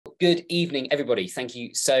Good evening, everybody. Thank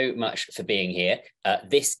you so much for being here.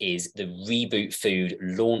 This is the Reboot Food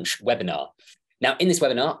launch webinar. Now, in this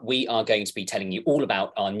webinar, we are going to be telling you all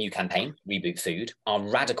about our new campaign, Reboot Food, our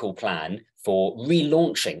radical plan for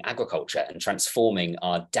relaunching agriculture and transforming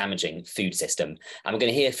our damaging food system. And we're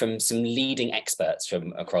going to hear from some leading experts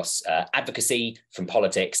from across advocacy, from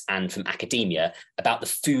politics, and from academia about the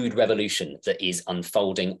food revolution that is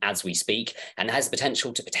unfolding as we speak and has the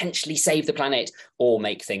potential to potentially save the planet or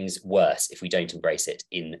make things worse if we don't embrace it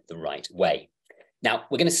in the right way. Now,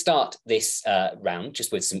 we're going to start this round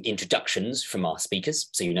just with some introductions from our speakers,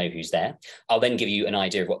 so you know who's there. I'll then give you an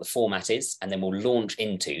idea of what the format is, and then we'll launch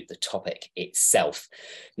into the topic itself.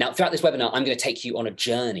 Now, throughout this webinar, I'm going to take you on a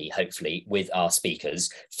journey, hopefully, with our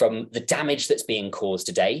speakers from the damage that's being caused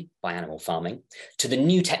today by animal farming to the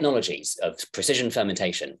new technologies of precision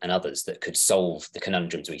fermentation and others that could solve the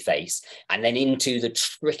conundrums we face, and then into the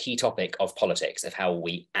tricky topic of politics, of how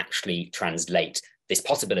we actually translate this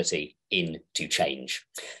possibility into change.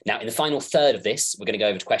 Now, in the final third of this, we're going to go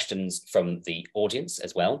over to questions from the audience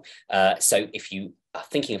as well. So if you are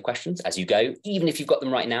thinking of questions as you go, even if you've got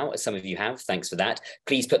them right now, as some of you have, thanks for that,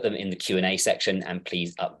 please put them in the Q&A section and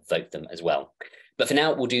please upvote them as well. But for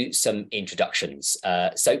now, we'll do some introductions.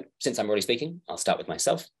 So since I'm already speaking, I'll start with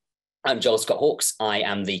myself. I'm Joel Scott Hawkes. I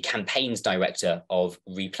am the campaigns director of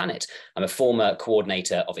WePlanet. I'm a former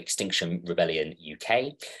coordinator of Extinction Rebellion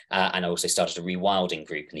UK, and I also started a rewilding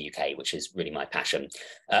group in the UK, which is really my passion.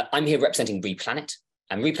 I'm here representing WePlanet,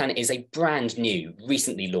 and WePlanet is a brand new,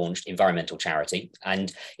 recently launched environmental charity,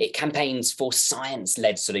 and it campaigns for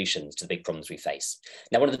science-led solutions to the big problems we face.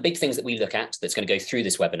 Now, one of the big things that we look at that's going to go through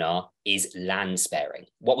this webinar is land sparing.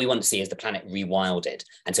 What we want to see is the planet rewilded.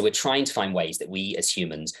 And so we're trying to find ways that we as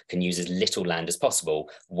humans can use as little land as possible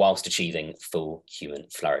whilst achieving full human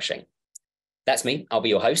flourishing. That's me. I'll be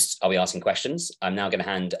your host. I'll be asking questions. I'm now going to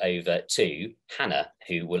hand over to Hannah,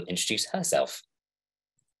 who will introduce herself.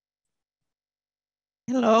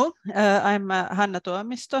 Hello, I'm Hanna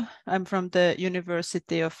Tuomisto. I'm from the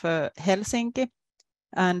University of Helsinki,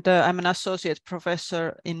 and I'm an associate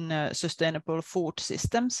professor in sustainable food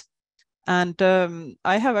systems. And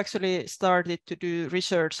I have actually started to do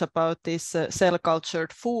research about these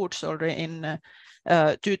cell-cultured foods already in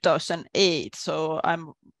 2008. So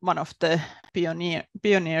I'm one of the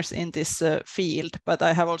pioneers in this field, but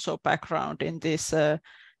I have also background in this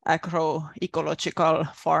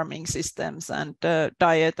agroecological farming systems and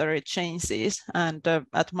dietary changes. And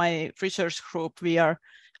at my research group, we are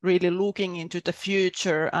really looking into the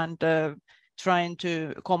future and trying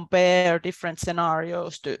to compare different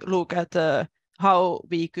scenarios to look at how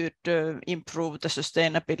we could improve the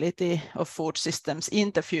sustainability of food systems in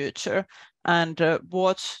the future, and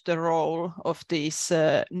what's the role of these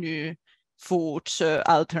new foods,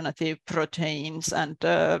 alternative proteins,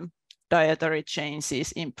 and dietary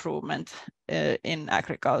changes improvement in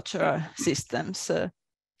agricultural systems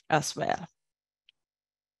as well.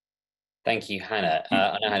 Thank you, Hannah.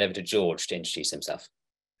 I'll now hand over to George to introduce himself.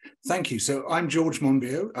 Thank you. So I'm George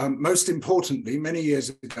Monbiot. Most importantly, many years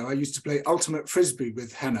ago, I used to play ultimate frisbee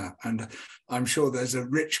with Hannah, and I'm sure there's a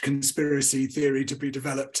rich conspiracy theory to be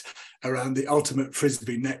developed around the ultimate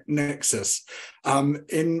frisbee nexus.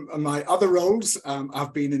 In my other roles,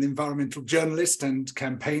 I've been an environmental journalist and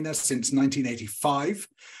campaigner since 1985.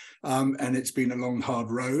 And it's been a long, hard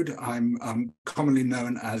road. I'm commonly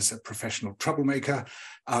known as a professional troublemaker.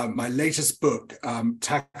 My latest book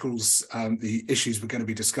tackles the issues we're going to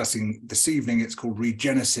be discussing this evening. It's called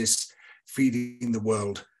Regenesis: Feeding the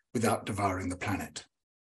World Without Devouring the Planet.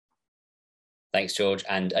 Thanks, George.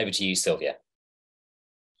 And over to you, Sylwia.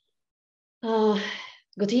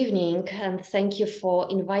 Good evening, and thank you for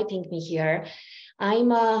inviting me here.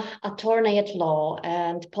 I'm an attorney at law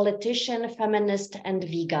and politician, feminist, and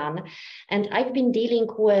vegan, and I've been dealing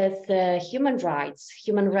with human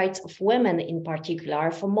rights of women in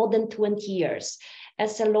particular, for more than 20 years.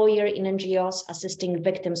 As a lawyer in NGOs assisting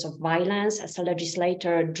victims of violence, as a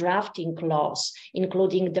legislator drafting laws,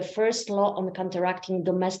 including the first law on counteracting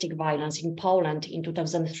domestic violence in Poland in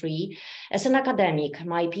 2003. As an academic,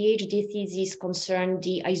 my PhD thesis concerned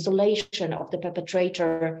the isolation of the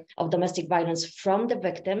perpetrator of domestic violence from the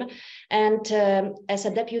victim. And as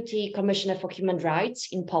a deputy commissioner for human rights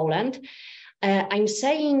in Poland, I'm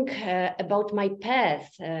saying about my path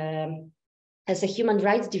as a human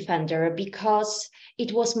rights defender because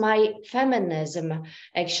it was my feminism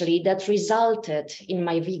actually that resulted in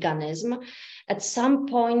my veganism. At some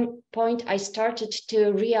point I started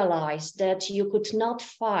to realize that you could not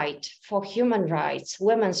fight for human rights,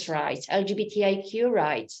 women's rights, LGBTIQ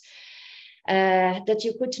rights that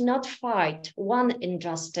you could not fight one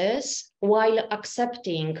injustice while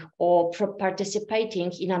accepting or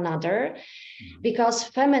participating in another, because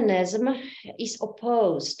feminism is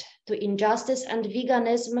opposed to injustice and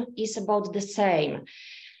veganism is about the same.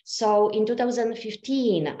 So in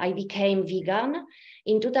 2015, I became vegan.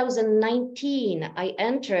 In 2019, I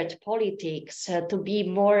entered politics to be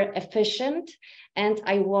more efficient, and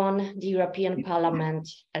I won the European Parliament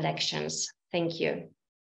elections. Thank you.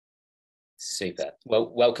 Super.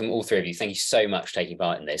 Well, welcome all three of you. Thank you so much for taking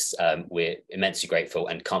part in this. We're immensely grateful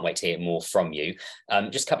and can't wait to hear more from you.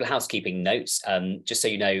 Just a couple of housekeeping notes. Just so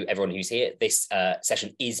you know, everyone who's here, this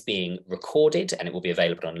session is being recorded and it will be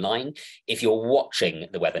available online. If you're watching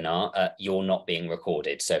the webinar, you're not being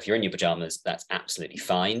recorded. So if you're in your pajamas, that's absolutely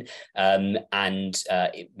fine.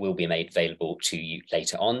 It will be made available to you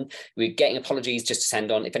later on. We're getting apologies just to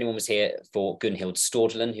send on. If anyone was here for Gunhild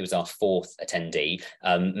Stordeland, who was our fourth attendee,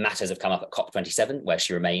 matters have come up at COP27, where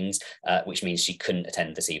she remains, which means she couldn't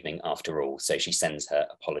attend this evening after all. So she sends her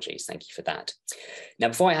apologies. Thank you for that. Now,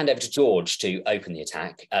 before I hand over to George to open the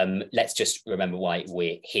attack, let's just remember why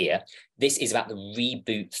we're here. This is about the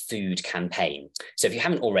Reboot Food campaign. So if you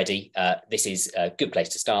haven't already, this is a good place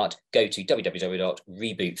to start. Go to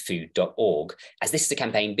www.rebootfood.org, as this is a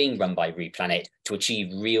campaign being run by WePlanet to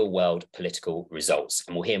achieve real-world political results.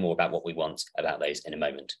 And we'll hear more about what we want about those in a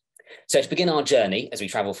moment. So to begin our journey, as we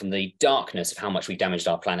travel from the darkness of how much we've damaged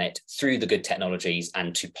our planet through the good technologies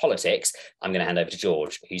and to politics, I'm going to hand over to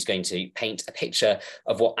George, who's going to paint a picture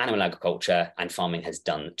of what animal agriculture and farming has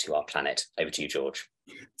done to our planet. Over to you, George.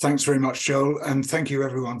 Thanks very much, Joel, and thank you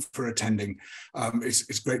everyone for attending.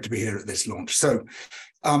 It's great to be here at this launch. So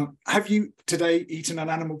have you today eaten an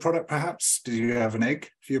animal product perhaps? Did you have an egg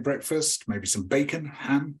for your breakfast? Maybe some bacon,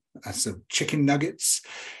 ham, some chicken nuggets?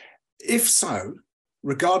 If so,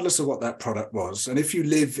 regardless of what that product was, and if you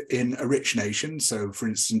live in a rich nation, so for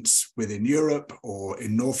instance, within Europe or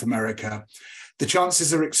in North America, the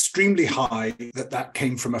chances are extremely high that that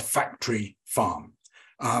came from a factory farm.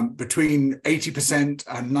 Between 80%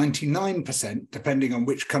 and 99%, depending on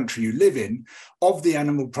which country you live in, of the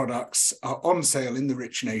animal products on sale in the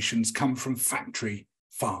rich nations come from factory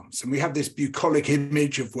farms. And we have this bucolic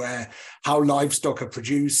image of how livestock are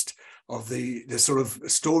produced, of the sort of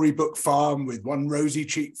storybook farm with one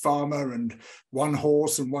rosy-cheeked farmer and one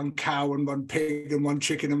horse and one cow and one pig and one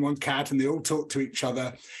chicken and one cat, and they all talk to each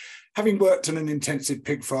other. Having worked on an intensive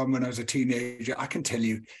pig farm when I was a teenager, I can tell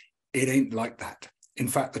you it ain't like that. In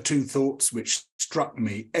fact, the two thoughts which struck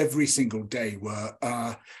me every single day were,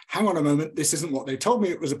 hang on a moment, this isn't what they told me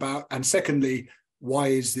it was about. And secondly, why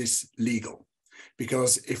is this legal?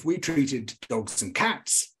 Because if we treated dogs and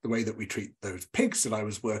cats the way that we treat those pigs that I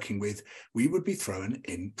was working with, we would be thrown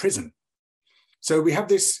in prison. So we have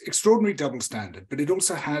this extraordinary double standard, but it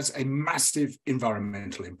also has a massive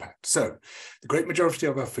environmental impact. So the great majority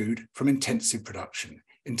of our food from intensive production.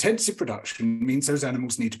 Intensive production means those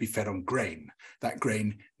animals need to be fed on grain. That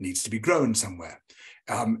grain needs to be grown somewhere.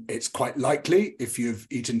 It's quite likely, if you've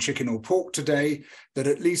eaten chicken or pork today, that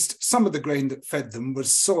at least some of the grain that fed them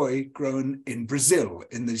was soy grown in Brazil,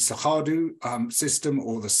 in the Cerrado system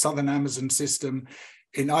or the Southern Amazon system,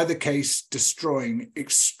 in either case destroying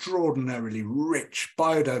extraordinarily rich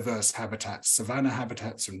biodiverse habitats, savanna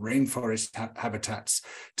habitats and rainforest habitats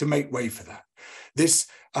to make way for that. This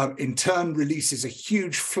in turn releases a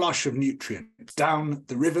huge flush of nutrients down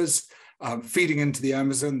the rivers, feeding into the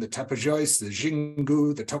Amazon, the Tapajós, the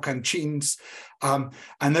Xingu, the Tocantins,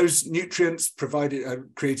 and those nutrients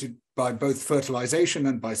created by both fertilization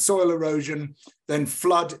and by soil erosion, then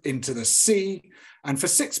flood into the sea. And for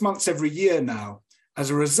 6 months every year now,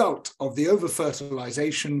 as a result of the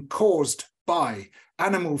over-fertilization caused by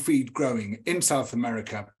animal feed growing in South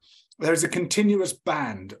America, there is a continuous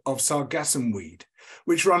band of sargassum weed,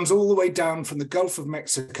 which runs all the way down from the Gulf of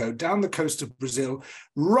Mexico, down the coast of Brazil,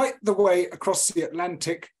 right the way across the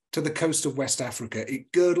Atlantic to the coast of West Africa.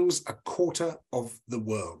 It girdles a quarter of the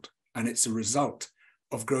world, and it's a result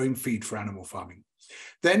of growing feed for animal farming.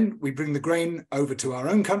 Then we bring the grain over to our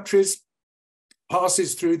own countries,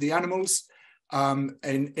 passes through the animals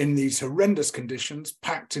in these horrendous conditions,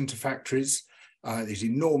 packed into factories, these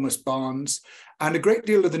enormous barns, and a great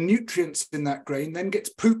deal of the nutrients in that grain then gets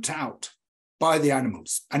pooped out by the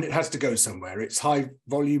animals, and it has to go somewhere. It's high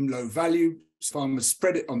volume, low value. Farmers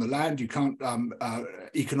spread it on the land. You can't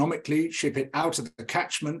economically ship it out of the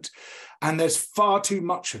catchment, and there's far too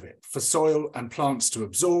much of it for soil and plants to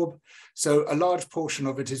absorb. So a large portion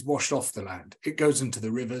of it is washed off the land. It goes into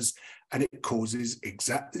the rivers, and it causes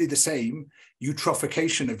exactly the same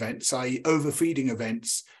eutrophication events, i.e. overfeeding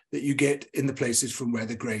events, that you get in the places from where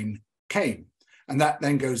the grain came. And that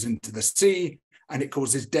then goes into the sea, and it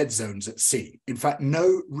causes dead zones at sea. In fact,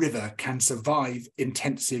 no river can survive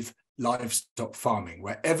intensive livestock farming.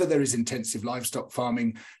 Wherever there is intensive livestock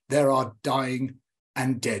farming, there are dying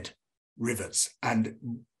and dead rivers. And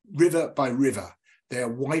river by river, they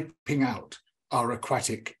are wiping out our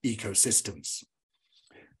aquatic ecosystems.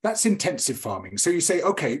 That's intensive farming. So you say,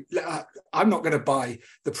 okay, I'm not going to buy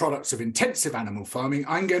the products of intensive animal farming.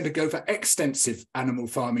 I'm going to go for extensive animal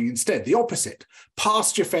farming instead. The opposite,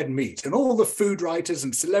 pasture-fed meat. And all the food writers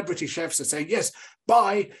and celebrity chefs are saying, yes,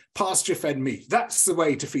 buy pasture-fed meat. That's the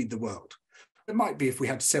way to feed the world. It might be if we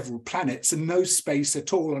had several planets and no space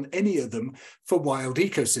at all on any of them for wild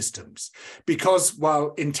ecosystems. Because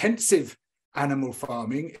while intensive animal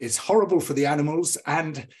farming is horrible for the animals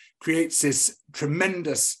and creates this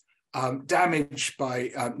tremendous damage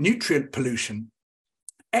by nutrient pollution,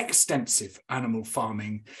 extensive animal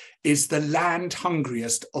farming is the land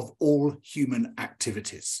hungriest of all human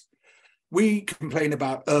activities. We complain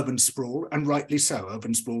about urban sprawl, and rightly so.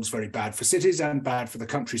 Urban sprawl is very bad for cities and bad for the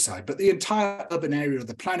countryside, but the entire urban area of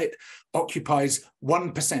the planet occupies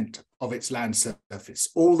 1% of its land surface.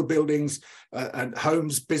 All the buildings and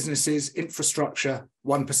homes, businesses, infrastructure,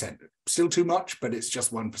 1%. Still too much, but it's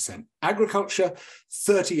just 1%. Agriculture,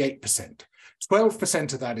 38%.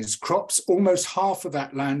 12% of that is crops. Almost half of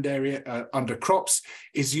that land area under crops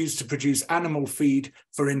is used to produce animal feed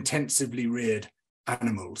for intensively reared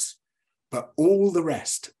animals. But all the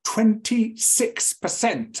rest,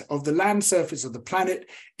 26% of the land surface of the planet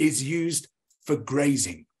is used for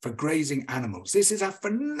grazing animals. This is a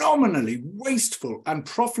phenomenally wasteful and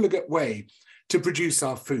profligate way to produce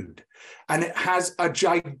our food. And it has a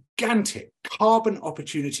gigantic carbon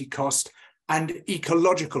opportunity cost and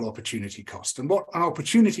ecological opportunity cost. And what an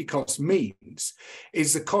opportunity cost means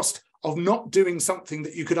is the cost of not doing something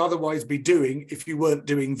that you could otherwise be doing if you weren't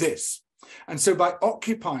doing this. And so by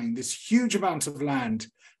occupying this huge amount of land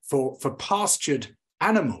for pastured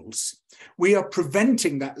animals, we are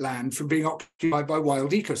preventing that land from being occupied by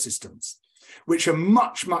wild ecosystems, which are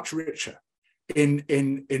much, much richer in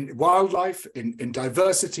wildlife, in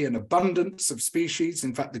diversity and abundance of species.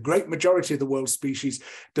 In fact, the great majority of the world's species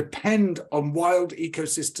depend on wild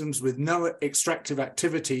ecosystems with no extractive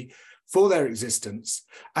activity for their existence,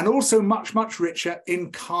 and also much, much richer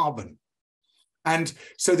in carbon. And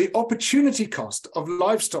so the opportunity cost of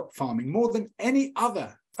livestock farming, more than any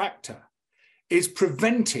other factor, is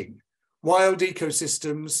preventing wild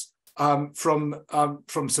ecosystems from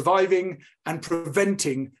surviving and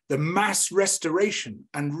preventing the mass restoration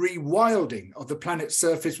and rewilding of the planet's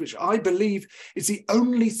surface, which I believe is the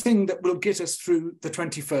only thing that will get us through the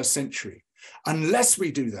 21st century. Unless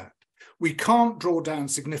we do that, we can't draw down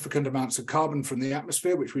significant amounts of carbon from the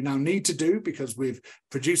atmosphere, which we now need to do because we've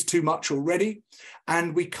produced too much already.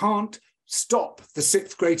 And we can't stop the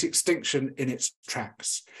sixth great extinction in its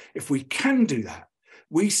tracks. If we can do that,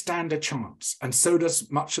 we stand a chance, and so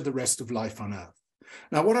does much of the rest of life on Earth.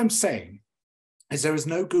 Now, what I'm saying is there is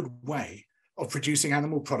no good way of producing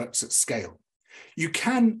animal products at scale.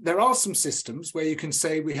 There are some systems where you can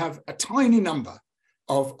say we have a tiny number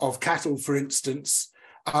of cattle, for instance,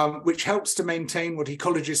 which helps to maintain what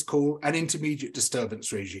ecologists call an intermediate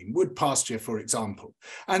disturbance regime, wood pasture, for example.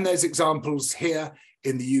 And there's examples here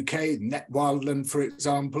in the UK, Net Wildland, for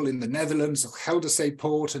example, in the Netherlands, Heldersee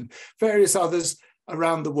Port, and various others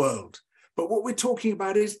around the world. But what we're talking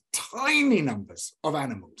about is tiny numbers of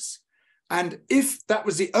animals. And if that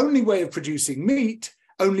was the only way of producing meat,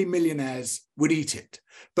 only millionaires would eat it.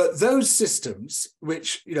 But those systems,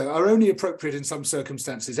 which are only appropriate in some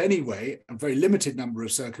circumstances anyway, a very limited number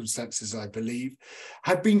of circumstances, I believe,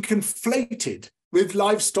 have been conflated with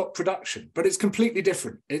livestock production. But it's completely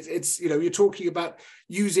different. You're talking about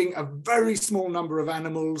using a very small number of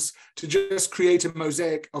animals to just create a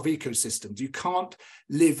mosaic of ecosystems. You can't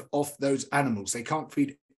live off those animals. They can't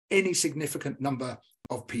feed any significant number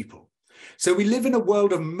of people. So we live in a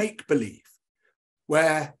world of make-believe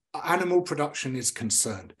where animal production is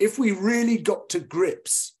concerned. If we really got to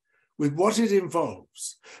grips with what it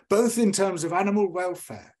involves, both in terms of animal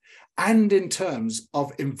welfare and in terms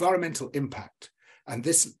of environmental impact, and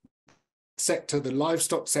this sector, the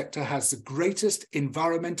livestock sector, has the greatest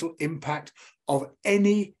environmental impact of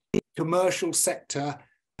any commercial sector,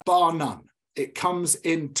 bar none. It comes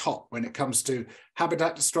in top when it comes to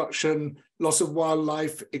habitat destruction, loss of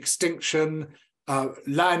wildlife, extinction,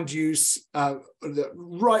 land use,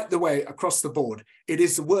 right the way across the board. It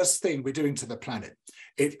is the worst thing we're doing to the planet.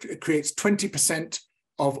 It creates 20%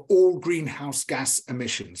 of all greenhouse gas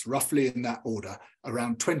emissions, roughly in that order,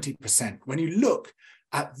 around 20%. When you look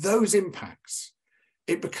at those impacts,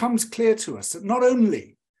 it becomes clear to us that not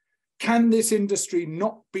only can this industry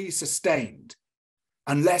not be sustained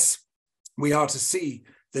unless we are to see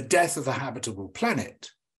the death of a habitable planet,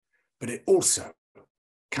 but it also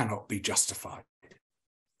cannot be justified?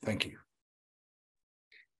 Thank you.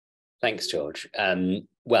 Thanks, George.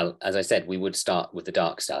 Well, as I said, we would start with the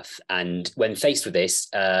dark stuff. And when faced with this,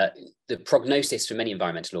 the prognosis for many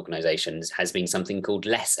environmental organizations has been something called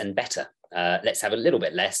less and better. Let's have a little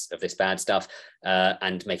bit less of this bad stuff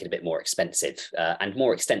and make it a bit more expensive and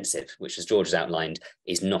more extensive, which, as George has outlined,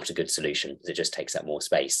 is not a good solution because it just takes up more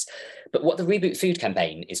space. But what the Reboot Food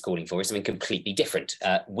campaign is calling for is something completely different.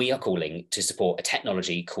 We are calling to support a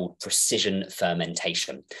technology called precision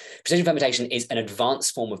fermentation. Precision fermentation is an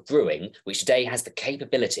advanced form of brewing, which today has the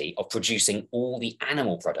capability of producing all the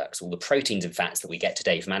animal products, all the proteins and fats that we get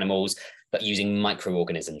today from animals, but using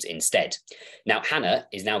microorganisms instead. Now, Hannah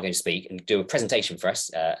is now going to speak and do a presentation for us,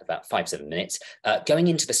 about 5-7 minutes, going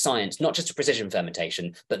into the science, not just of precision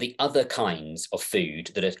fermentation, but the other kinds of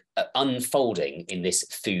food that are unfolding in this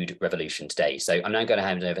food revolution today. So I'm now going to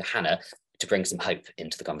hand over to Hannah to bring some hope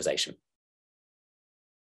into the conversation.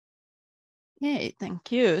 Okay,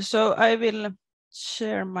 thank you. So I will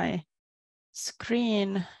share my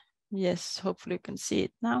screen. Yes, hopefully you can see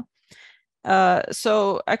it now.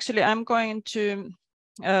 So actually, I'm going to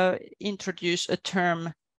introduce a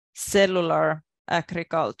term, cellular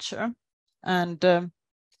agriculture, and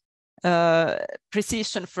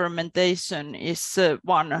precision fermentation is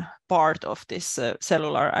one part of this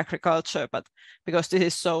cellular agriculture, but because this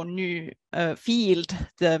is so new field,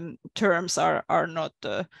 the terms are not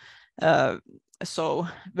so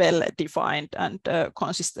well defined and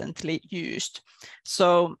consistently used.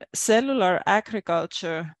 So cellular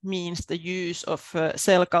agriculture means the use of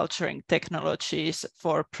cell culturing technologies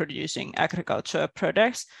for producing agriculture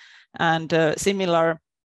products, and similar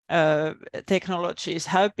technologies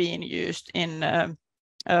have been used in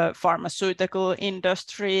pharmaceutical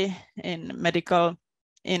industry, in medical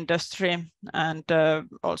industry, and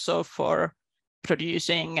also for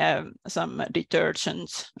producing some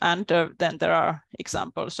detergents. And then there are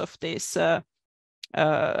examples of these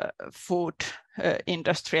food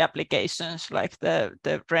industry applications, like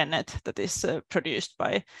the rennet that is produced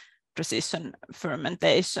by precision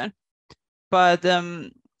fermentation. But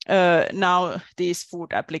now these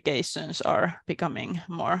food applications are becoming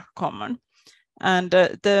more common. And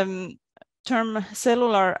the term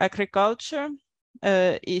cellular agriculture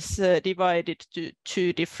is divided to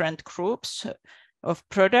two different groups of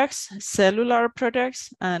products: cellular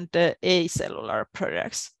products and acellular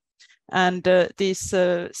products. And these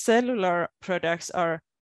cellular products are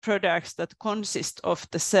products that consist of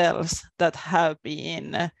the cells that have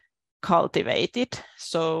been cultivated.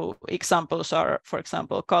 So examples are, for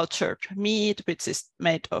example, cultured meat, which is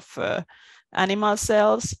made of animal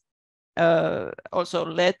cells, also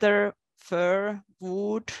leather, fur,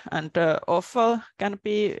 wood, and offal can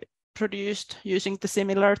be produced using the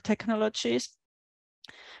similar technologies.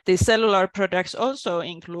 These cellular products also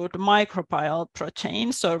include microbial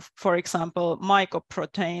proteins. So, for example,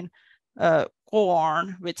 mycoprotein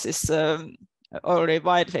corn, which is already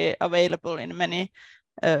widely available in many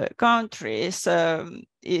countries,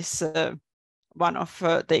 is one of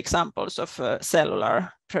the examples of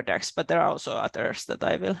cellular products, but there are also others that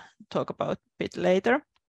I will talk about a bit later.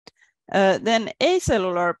 Then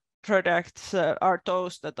acellular products are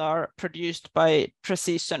those that are produced by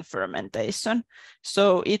precision fermentation.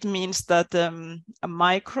 So it means that a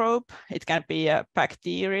microbe, it can be a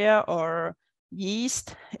bacteria or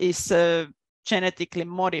yeast, is genetically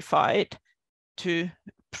modified to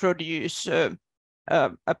produce a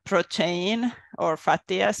protein or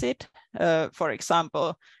fatty acid, for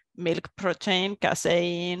example, milk protein,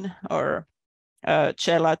 casein, or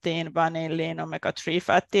gelatin, vanillin, omega-3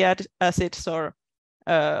 fatty acids, or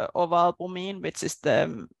ovalbumin, which is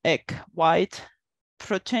the egg white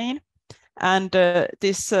protein. And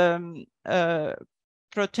this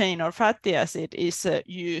protein or fatty acid is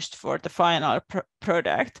used for the final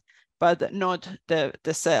product, but not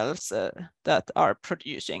the cells that are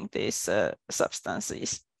producing these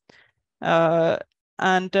substances.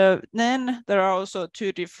 And then there are also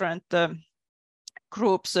two different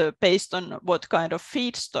groups based on what kind of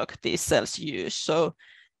feedstock these cells use. So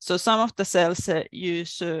some of the cells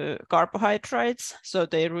use carbohydrates, so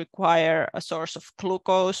they require a source of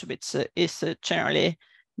glucose, which is generally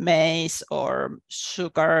maize or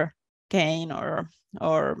sugar cane or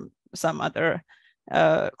some other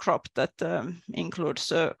crop that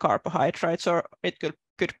includes carbohydrates, or it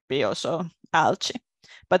could be also algae.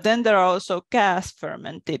 But then there are also gas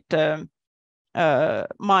fermented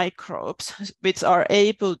microbes, which are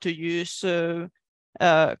able to use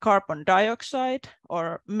carbon dioxide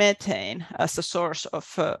or methane as a source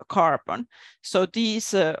of carbon. So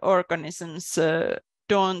these organisms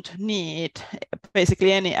don't need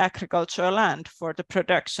basically any agricultural land for the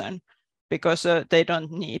production because they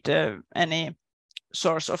don't need any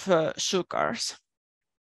source of sugars.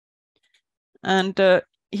 And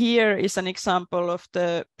here is an example of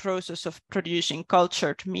the process of producing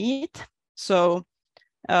cultured meat. So,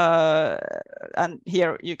 and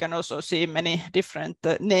here you can also see many different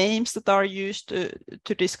names that are used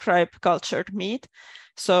to describe cultured meat.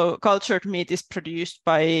 So cultured meat is produced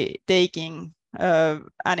by taking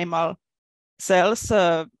animal cells,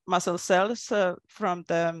 muscle cells from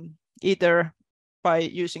the, either by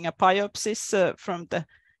using a biopsy from the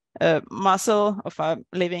muscle of a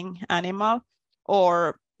living animal,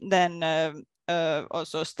 or then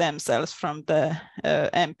also stem cells from the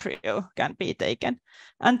embryo can be taken.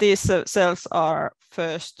 And these cells are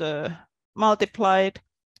first multiplied,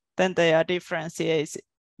 then they are differentiated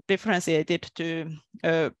to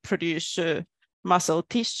produce muscle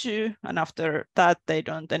tissue, and after that they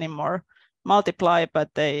don't anymore multiply, but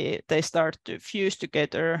they start to fuse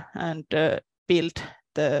together and build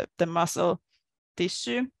the muscle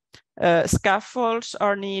tissue. Scaffolds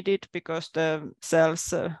are needed because the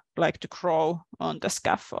cells like to grow on the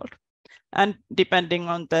scaffold. And depending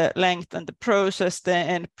on the length and the process, the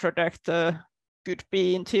end product could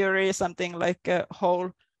be, in theory, something like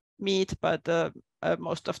whole meat, but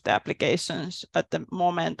most of the applications at the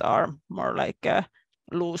moment are more like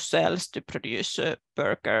loose cells to produce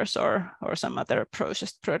burgers or some other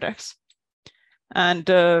processed products. And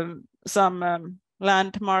some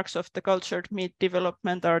landmarks of the cultured meat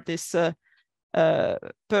development are this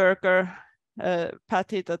burger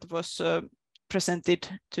patty that was presented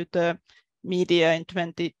to the media in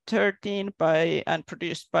 2013 and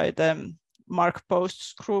produced by the Mark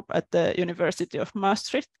Post's group at the University of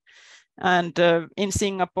Maastricht. And in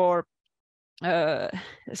Singapore,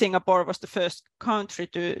 Singapore was the first country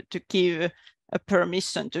to give a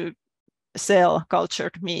permission to sell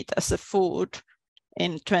cultured meat as a food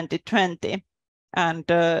in 2020. And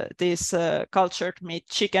these cultured meat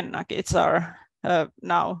chicken nuggets are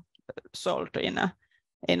now sold in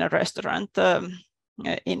a restaurant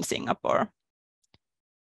in Singapore.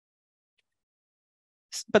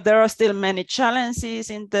 But there are still many challenges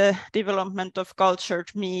in the development of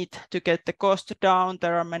cultured meat to get the cost down.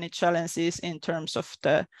 There are many challenges in terms of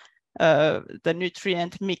the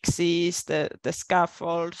nutrient mixes, the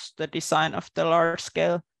scaffolds, the design of the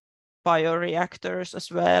large-scale bioreactors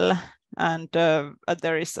as well. And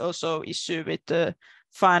there is also issue with the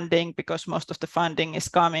funding, because most of the funding is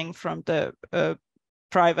coming from the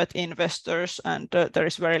private investors, and there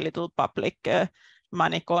is very little public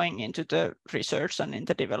money going into the research and in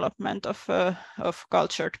the development of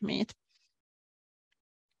cultured meat.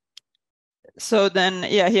 So then,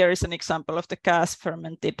 yeah, here is an example of the gas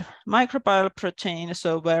fermented microbial protein.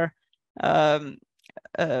 So where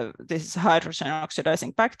this is hydrogen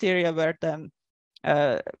oxidizing bacteria, where the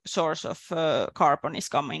source of carbon is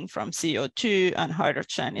coming from CO2 and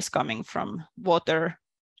hydrogen is coming from water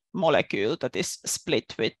molecule that is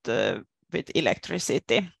split with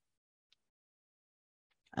electricity.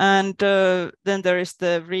 And then there is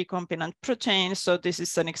the recombinant protein. So this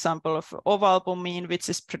is an example of ovalbumin, which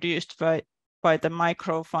is produced by the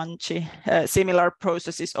microfungi. Similar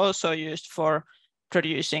process is also used for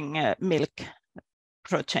producing milk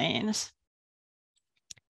proteins.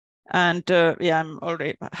 And yeah, I'm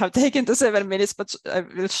already have taken the 7 minutes, but I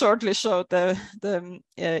will shortly show the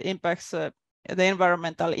impacts, the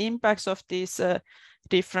environmental impacts of these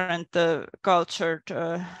different cultured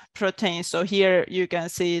proteins. So here you can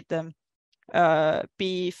see the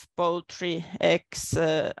beef, poultry, eggs,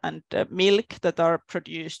 and milk that are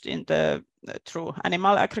produced in through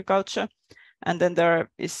animal agriculture. And then there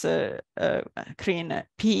is green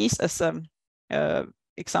peas as an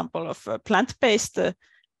example of plant-based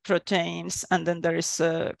proteins. And then there is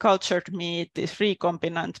cultured meat, these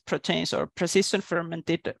recombinant proteins or precision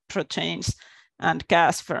fermented proteins, and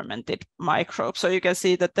gas fermented microbes. So you can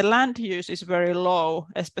see that the land use is very low,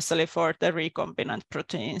 especially for the recombinant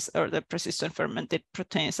proteins or the precision fermented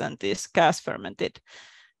proteins and these gas fermented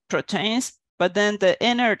proteins. But then the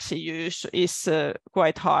energy use is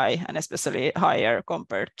quite high, and especially higher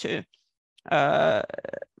compared to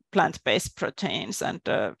plant-based proteins and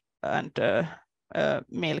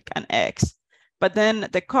milk and eggs. But then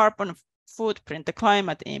the carbon footprint, the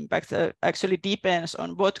climate impact actually depends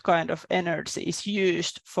on what kind of energy is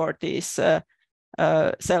used for these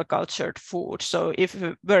cell cultured food. So if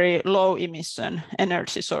very low emission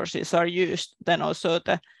energy sources are used, then also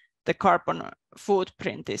the carbon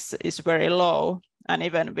footprint is very low, and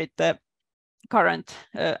even with the current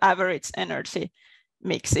average energy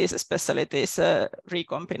mixes, especially these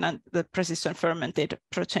recombinant, the precision fermented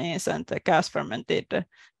proteins and the gas fermented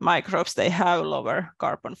microbes, they have lower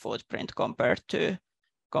carbon footprint compared to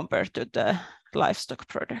the livestock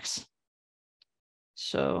products.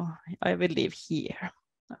 So I will leave here.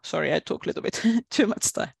 Sorry, I took a little bit too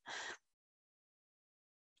much time.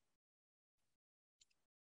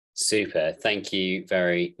 Super, thank you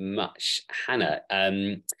very much, Hannah.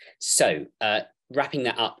 Wrapping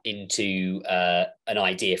that up into an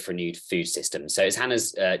idea for a new food system. So as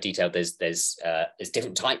Hannah's detailed, there's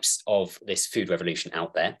different types of this food revolution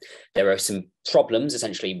out there. There are some problems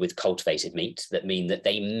essentially with cultivated meat that mean that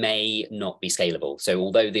they may not be scalable. So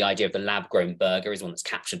although the idea of the lab-grown burger is one that's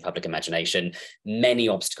captured public imagination, many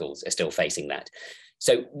obstacles are still facing that.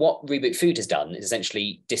 So what Reboot Food has done is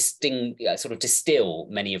essentially distill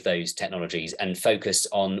many of those technologies and focus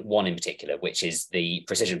on one in particular, which is the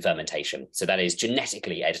precision fermentation. So that is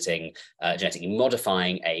genetically editing, genetically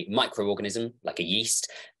modifying a microorganism like a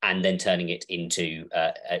yeast, and then turning it into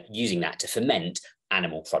using that to ferment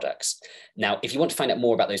animal products. Now, if you want to find out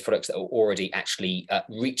more about those products that are already actually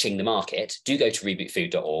reaching the market, do go to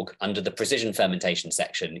rebootfood.org. Under the precision fermentation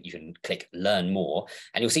section, you can click learn more,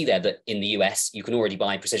 and you'll see there that in the US, you can already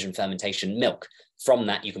buy precision fermentation milk. From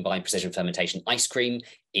that, you can buy precision fermentation ice cream.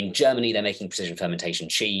 In Germany, they're making precision fermentation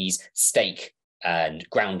cheese, steak, and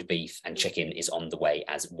ground beef and chicken is on the way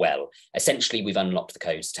as well. Essentially, we've unlocked the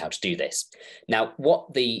codes to how to do this. Now,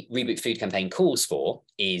 what the Reboot Food campaign calls for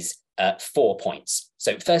is 4 points.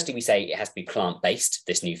 So firstly, we say it has to be plant-based,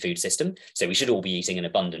 this new food system. So we should all be eating an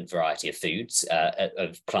abundant variety of foods,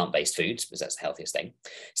 of plant-based foods, because that's the healthiest thing.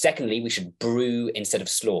 Secondly, we should brew instead of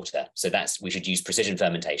slaughter. So we should use precision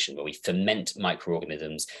fermentation, where we ferment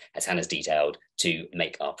microorganisms, as Hannah's detailed, to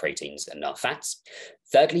make our proteins and our fats.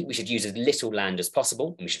 Thirdly, we should use as little land as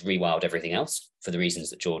possible, and we should rewild everything else for the reasons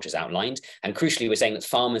that George has outlined. And crucially, we're saying that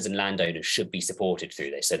farmers and landowners should be supported through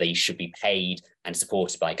this. So they should be paid and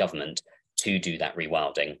supported by government to do that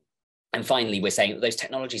rewilding. And finally, we're saying that those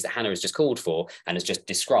technologies that Hannah has just called for and has just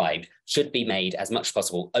described should be made as much as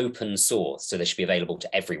possible open source, so they should be available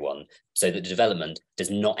to everyone, so that the development does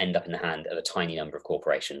not end up in the hand of a tiny number of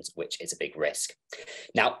corporations, which is a big risk.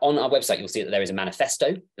 Now, on our website, you'll see that there is a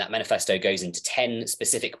manifesto. That manifesto goes into 10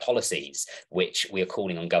 specific policies, which we are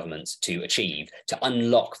calling on governments to achieve to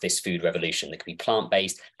unlock this food revolution that can be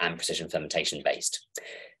plant-based and precision fermentation-based.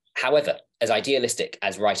 However, as idealistic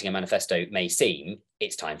as writing a manifesto may seem,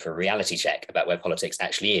 it's time for a reality check about where politics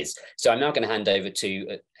actually is. So I'm now going to hand over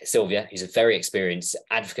to Sylwia, who's a very experienced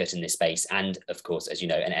advocate in this space, and of course, as you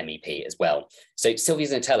know, an MEP as well. So Sylwia's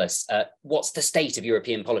going to tell us, what's the state of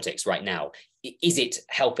European politics right now? Is it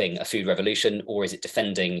helping a food revolution, or is it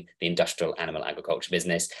defending the industrial animal agriculture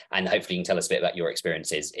business? And hopefully you can tell us a bit about your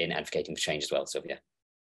experiences in advocating for change as well, Sylwia.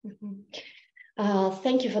 Mm-hmm.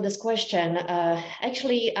 Thank you for this question.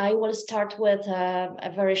 Actually, I will start with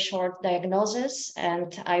a very short diagnosis,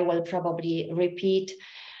 and I will probably repeat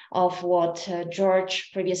of what George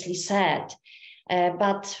previously said,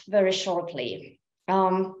 but very shortly.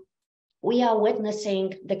 We are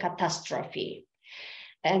witnessing the catastrophe,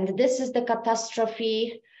 and this is the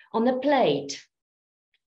catastrophe on a plate.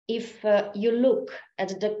 If you look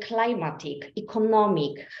at the climatic,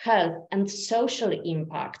 economic, health, and social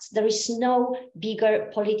impacts, there is no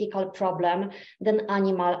bigger political problem than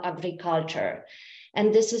animal agriculture.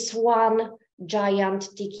 And this is one giant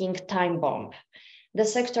ticking time bomb. The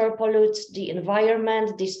sector pollutes the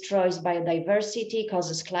environment, destroys biodiversity,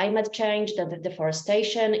 causes climate change,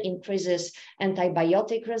 deforestation, increases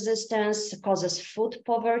antibiotic resistance, causes food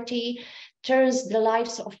poverty, turns the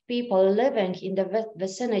lives of people living in the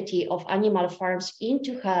vicinity of animal farms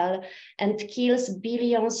into hell, and kills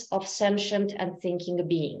billions of sentient and thinking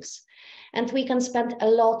beings. And we can spend a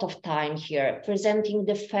lot of time here presenting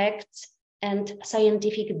the facts and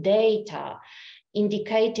scientific data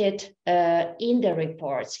indicated in the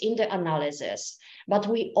reports, in the analysis, but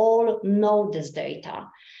we all know this data.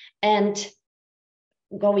 And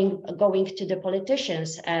going to the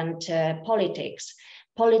politicians and politics,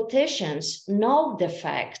 politicians know the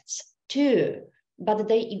facts too, but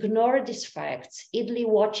they ignore these facts, idly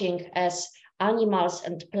watching as animals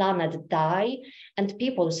and planet die and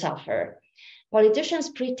people suffer. Politicians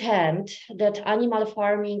pretend that animal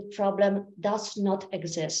farming problem does not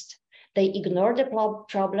exist. They ignore the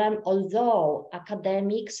problem, although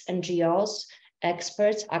academics, NGOs,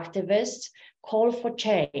 experts, activists call for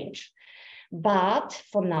change. But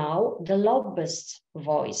for now, the lobbyist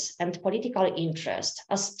voice and political interest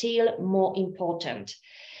are still more important.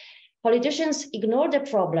 Politicians ignore the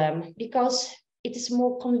problem because it is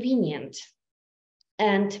more convenient.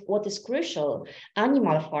 And what is crucial,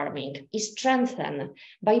 animal farming is strengthened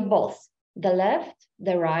by both the left,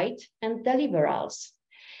 the right, and the liberals.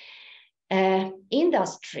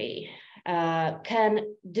 Industry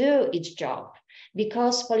can do its job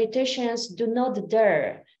because politicians do not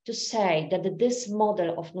dare to say that this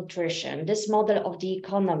model of nutrition, this model of the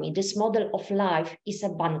economy, this model of life is a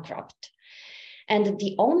bankrupt. And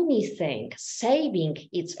the only thing saving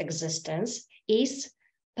its existence is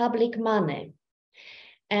public money.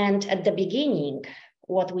 And at the beginning,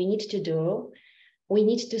 what we need to do, we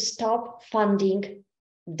need to stop funding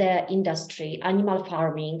the industry, animal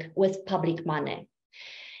farming, with public money.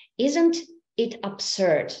 Isn't it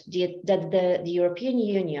absurd that the European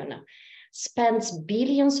Union spends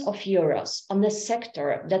billions of euros on a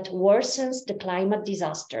sector that worsens the climate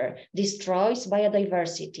disaster, destroys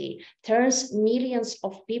biodiversity, turns millions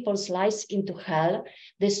of people's lives into hell,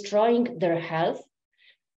 destroying their health?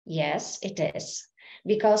 Yes, it is.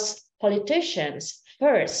 Because politicians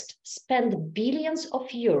first spend billions of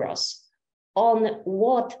euros on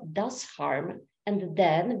what does harm, and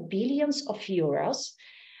then billions of euros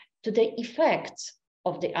to the effects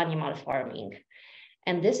of the animal farming.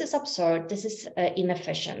 And this is absurd, this is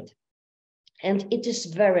inefficient. And it is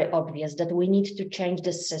very obvious that we need to change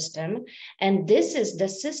the system. And the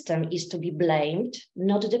system is to be blamed,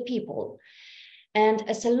 not the people. And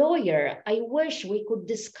as a lawyer, I wish we could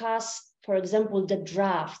discuss, for example, the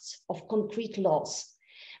drafts of concrete laws.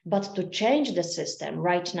 But to change the system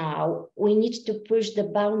right now, we need to push the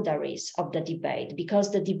boundaries of the debate, because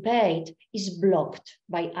the debate is blocked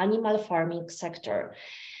by animal farming sector.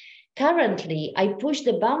 Currently, I push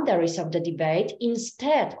the boundaries of the debate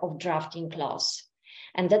instead of drafting laws.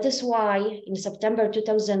 And that is why in September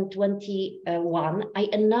 2021, I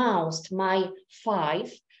announced my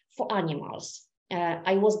 5 for animals.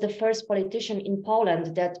 I was the first politician in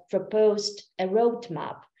Poland that proposed a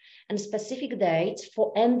roadmap and specific dates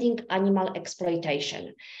for ending animal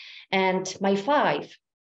exploitation. And my 5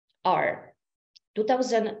 are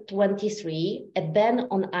 2023, a ban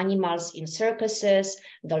on animals in circuses,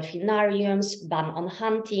 dolphinariums, ban on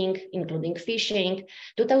hunting, including fishing.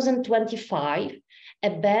 2025, a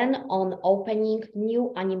ban on opening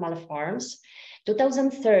new animal farms.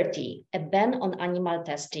 2030, a ban on animal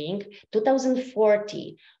testing.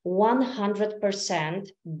 2040,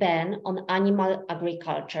 100% ban on animal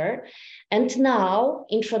agriculture. And now,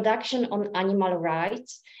 introduction on animal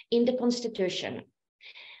rights in the Constitution.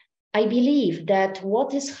 I believe that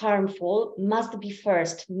what is harmful must be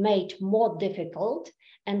first made more difficult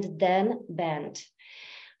and then banned.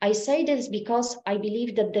 I say this because I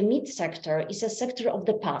believe that the meat sector is a sector of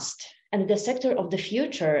the past, and the sector of the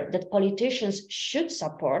future that politicians should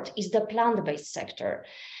support is the plant-based sector.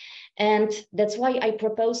 And that's why I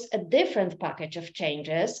proposed a different package of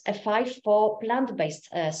changes, a 5 for plant-based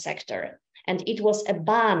sector. And it was a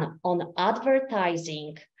ban on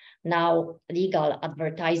advertising, now legal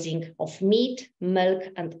advertising of meat, milk,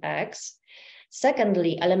 and eggs.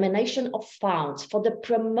 Secondly, elimination of funds for the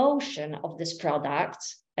promotion of these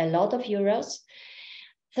products, a lot of euros.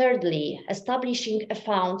 Thirdly, establishing a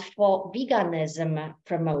fund for veganism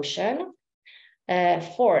promotion.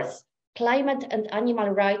 Fourth, climate and animal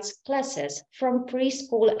rights classes from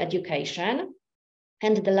preschool education.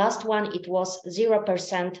 And the last one, it was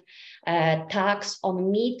 0% tax on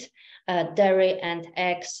meat, dairy, and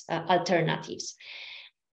eggs alternatives.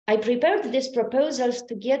 I prepared these proposals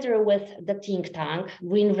together with the think tank,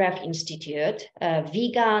 Green Rev Institute,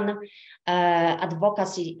 vegan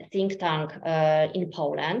advocacy think tank in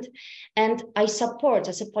Poland. And I support,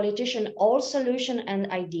 as a politician, all solutions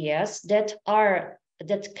and ideas that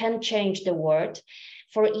can change the world.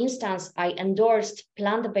 For instance, I endorsed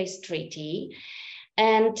plant-based treaty,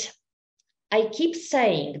 and I keep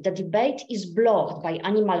saying the debate is blocked by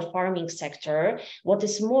animal farming sector. What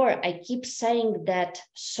is more, I keep saying that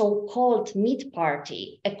so-called meat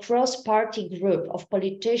party, a cross-party group of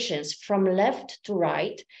politicians from left to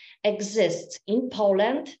right, exists in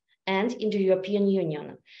Poland and in the European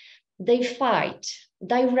Union. They fight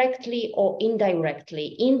directly or indirectly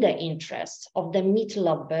in the interests of the meat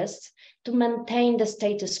lobbyists to maintain the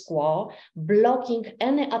status quo, blocking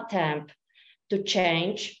any attempt to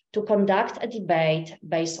change, to conduct a debate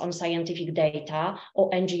based on scientific data or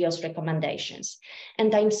NGOs' recommendations.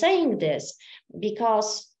 And I'm saying this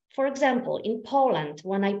because, for example, in Poland,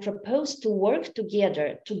 when I proposed to work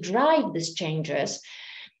together to drive these changes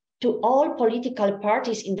to all political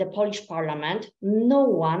parties in the Polish parliament, no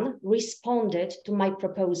one responded to my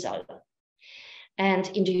proposal. And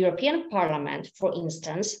in the European Parliament, for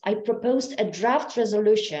instance, I proposed a draft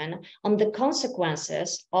resolution on the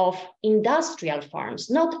consequences of industrial farms,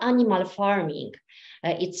 not animal farming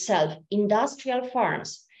itself, industrial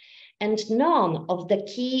farms. And none of the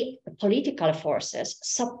key political forces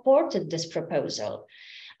supported this proposal.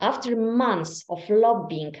 After months of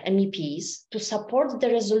lobbying MEPs to support the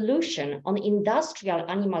resolution on industrial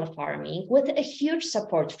animal farming with a huge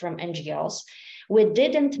support from NGOs, we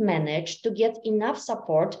didn't manage to get enough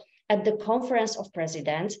support at the Conference of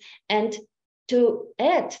Presidents and to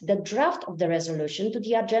add the draft of the resolution to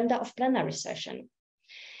the agenda of plenary session.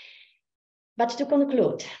 But to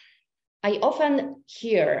conclude, I often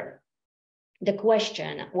hear the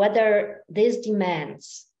question whether these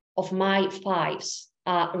demands of my fives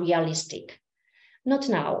are realistic. Not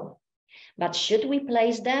now, but should we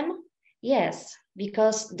place them? Yes,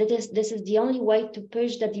 because this is the only way to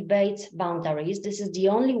push the debate boundaries. This is the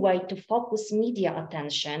only way to focus media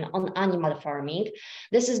attention on animal farming.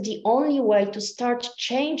 This is the only way to start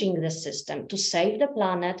changing the system to save the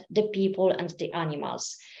planet, the people, and the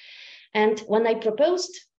animals. And when I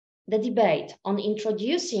proposed the debate on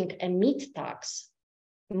introducing a meat tax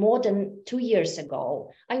more than 2 years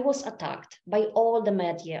ago, I was attacked by all the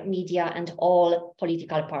media and all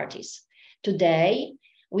political parties. Today,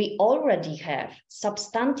 we already have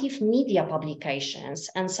substantive media publications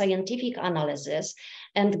and scientific analysis,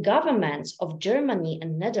 and governments of Germany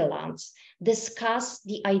and Netherlands discuss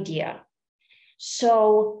the idea.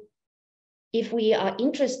 So if we are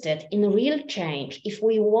interested in real change, if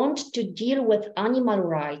we want to deal with animal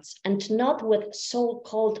rights and not with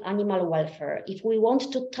so-called animal welfare, if we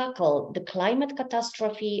want to tackle the climate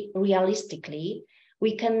catastrophe realistically,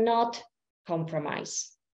 we cannot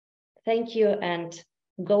compromise. Thank you, and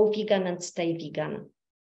go vegan and stay vegan.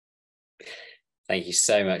 Thank you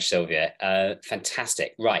so much, Sylwia.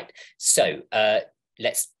 Fantastic. Right. So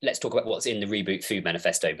let's talk about what's in the Reboot Food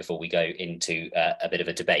Manifesto before we go into a bit of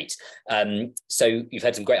a debate. So you've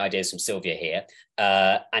heard some great ideas from Sylwia here.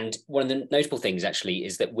 And one of the notable things actually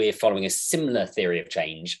is that we're following a similar theory of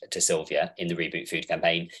change to Sylwia in the Reboot Food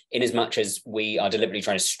campaign, in as much as we are deliberately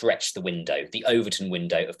trying to stretch the window, the Overton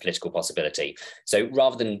window of political possibility. So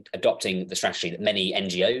rather than adopting the strategy that many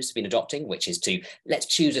NGOs have been adopting, which is to let's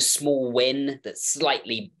choose a small win that's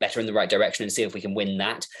slightly better in the right direction and see if we can win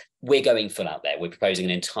that, we're going full out there. We're proposing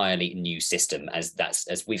an entirely new system, as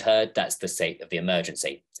we've heard, that's the state of the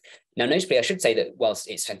emergency. Now, notably, I should say that whilst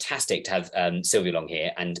it's fantastic to have Sylwia along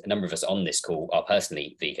here, and a number of us on this call are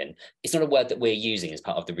personally vegan, it's not a word that we're using as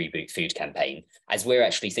part of the Reboot Food campaign, as we're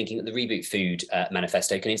actually thinking that the Reboot Food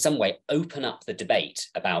manifesto can in some way open up the debate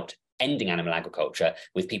about ending animal agriculture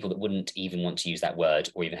with people that wouldn't even want to use that word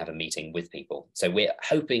or even have a meeting with people. So we're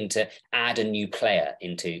hoping to add a new player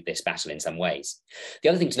into this battle in some ways. The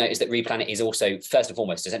other thing to note is that WePlanet is also, first and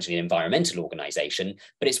foremost, essentially an environmental organisation,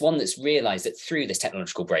 but it's one that's realised that through this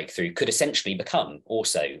technological breakthrough could essentially become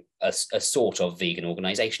also a sort of vegan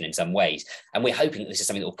organisation in some ways. And we're hoping that this is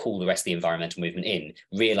something that will pull the rest of the environmental movement in,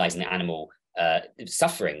 realising that animal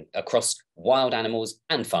suffering across wild animals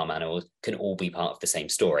and farm animals can all be part of the same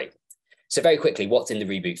story. So very quickly, what's in the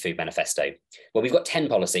Reboot Food Manifesto? Well, we've got 10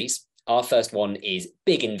 policies. Our first one is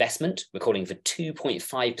big investment. We're calling for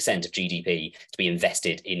 2.5% of GDP to be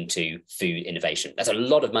invested into food innovation. That's a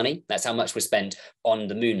lot of money. That's how much was spent on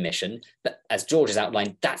the moon mission. But as George has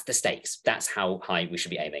outlined, that's the stakes. That's how high we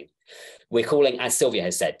should be aiming. We're calling, as Sylwia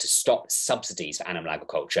has said, to stop subsidies for animal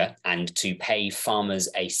agriculture and to pay farmers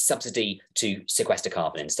a subsidy to sequester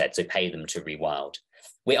carbon instead, so pay them to rewild.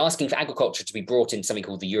 We're asking for agriculture to be brought in something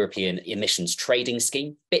called the European Emissions Trading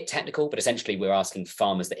Scheme. Bit technical, but essentially we're asking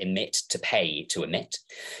farmers that emit to pay to emit.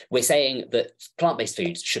 We're saying that plant-based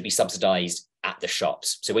foods should be subsidised at the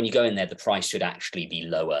shops. So when you go in there, the price should actually be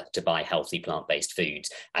lower to buy healthy plant-based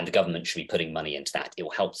foods, and the government should be putting money into that. It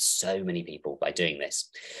will help so many people by doing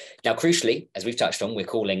this. Now, crucially, as we've touched on, we're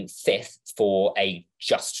calling fifth for a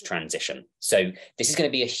just transition. So this is going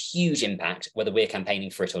to be a huge impact, whether we're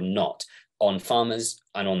campaigning for it or not, on farmers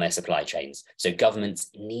and on their supply chains. So governments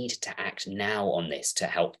need to act now on this to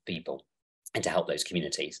help people and to help those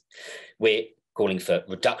communities. We're calling for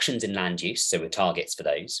reductions in land use, so with targets for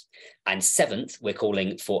those. And seventh, we're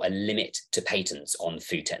calling for a limit to patents on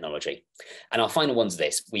food technology. And our final one's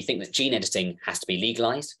this: we think that gene editing has to be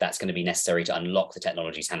legalized. That's going to be necessary to unlock the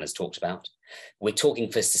technologies Hannah's talked about. We're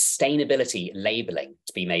talking for sustainability labeling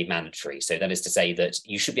to be made mandatory. So that is to say that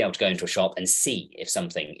you should be able to go into a shop and see if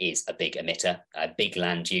something is a big emitter, a big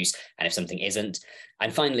land use, and if something isn't.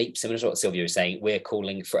 And finally, similar to what Sylwia was saying, we're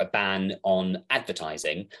calling for a ban on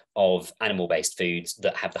advertising of animal-based foods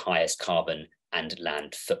that have the highest carbon and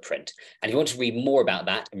land footprint. And if you want to read more about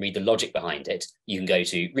that and read the logic behind it, you can go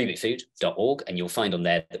to rebootfood.org, and you'll find on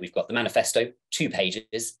there that we've got the manifesto, 2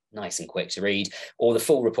 pages, nice and quick to read, or the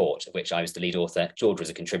full report, of which I was the lead author, George was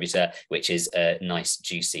a contributor, which is a nice,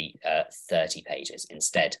 juicy 30 pages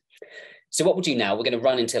instead. So what we'll do now, we're going to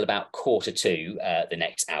run until about 1:45 the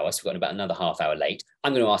next hour. So we've got about another half hour late.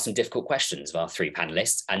 I'm going to ask some difficult questions of our 3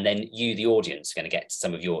 panelists, and then you, the audience, are going to get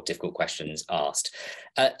some of your difficult questions asked.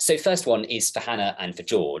 So first one is for Hannah and for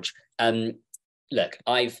George. Look,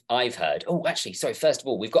 I've heard, oh, actually, sorry, first of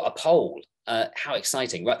all, we've got a poll. How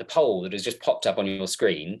exciting, right? The poll that has just popped up on your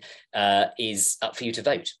screen is up for you to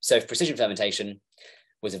vote. So if precision fermentation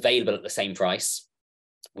was available at the same price,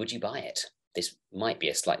 would you buy it? This might be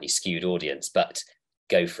a slightly skewed audience, but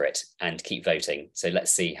go for it and keep voting. So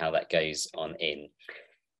let's see how that goes on in.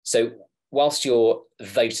 So whilst you're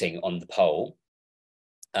voting on the poll,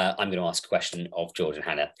 I'm going to ask a question of George and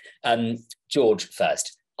Hannah. George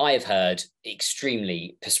first. I have heard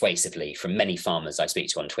extremely persuasively from many farmers I speak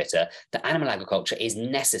to on Twitter that animal agriculture is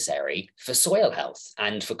necessary for soil health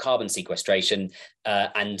and for carbon sequestration,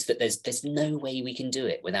 and that there's no way we can do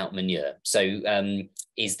it without manure. So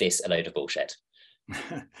is this a load of bullshit?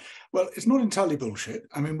 Well, it's not entirely bullshit.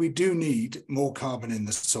 I mean, we do need more carbon in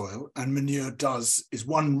the soil, and manure is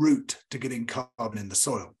one route to getting carbon in the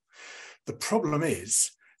soil. The problem is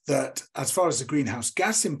that as far as the greenhouse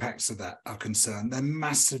gas impacts of that are concerned, they're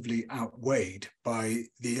massively outweighed by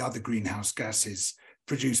the other greenhouse gases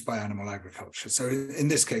produced by animal agriculture. So in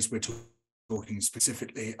this case, we're talking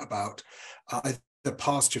specifically about either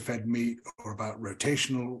pasture-fed meat or about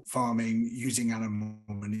rotational farming, using animal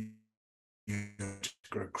manure to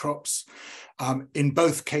grow crops. In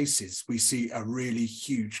both cases, we see a really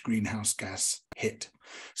huge greenhouse gas hit.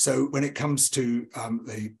 So when it comes to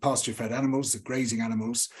the pasture-fed animals, the grazing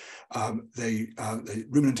animals, the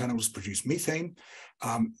ruminant animals produce methane.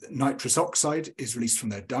 Nitrous oxide is released from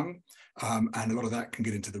their dung, and a lot of that can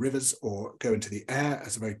get into the rivers or go into the air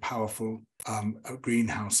as a very powerful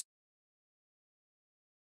greenhouse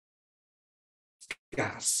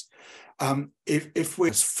gas. If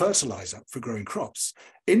we're fertilizer for growing crops,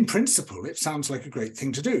 in principle, it sounds like a great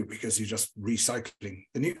thing to do because you're just recycling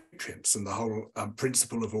the nutrients, and the whole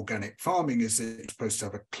principle of organic farming is that it's supposed to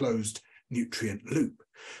have a closed nutrient loop.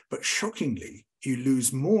 But shockingly, you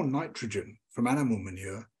lose more nitrogen from animal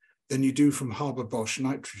manure than you do from Haber-Bosch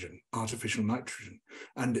nitrogen, artificial nitrogen.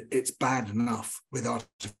 And it's bad enough with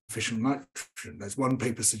artificial nitrogen. There's one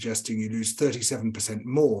paper suggesting you lose 37%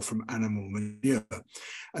 more from animal manure.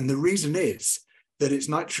 And the reason is that its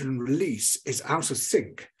nitrogen release is out of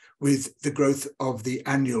sync with the growth of the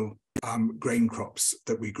annual grain crops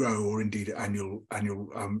that we grow, or indeed annual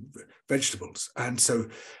vegetables. And so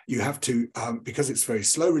you have to, because it's very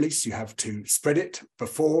slow release, you have to spread it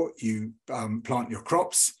before you plant your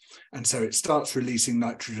crops. And so it starts releasing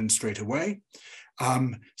nitrogen straight away.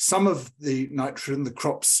 Some of the nitrogen the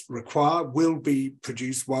crops require will be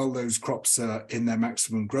produced while those crops are in their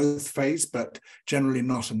maximum growth phase, but generally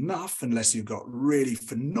not enough unless you've got really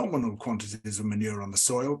phenomenal quantities of manure on the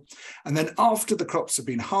soil. And then after the crops have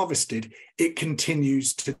been harvested, it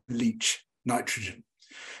continues to leach nitrogen.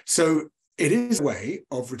 So it is a way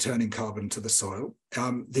of returning carbon to the soil.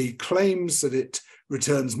 The claims that it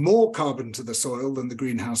returns more carbon to the soil than the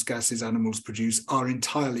greenhouse gases animals produce are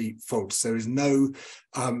entirely false. There is no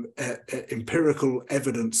empirical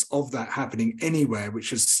evidence of that happening anywhere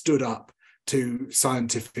which has stood up to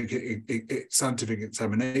scientific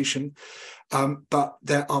examination. But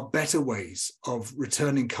there are better ways of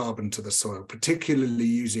returning carbon to the soil, particularly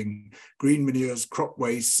using green manures, crop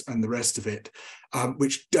wastes, and the rest of it,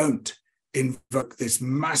 which don't invoke this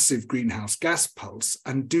massive greenhouse gas pulse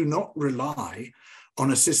and do not rely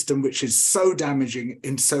on a system which is so damaging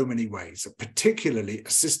in so many ways, particularly a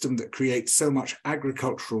system that creates so much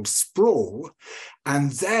agricultural sprawl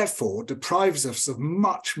and therefore deprives us of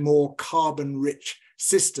much more carbon-rich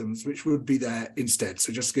systems which would be there instead.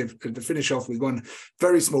 So just to finish off with one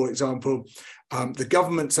very small example, the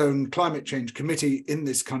government's own climate change committee in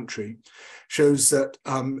this country shows that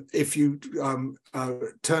if you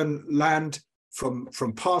turn land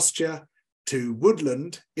from pasture to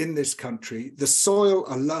woodland in this country, the soil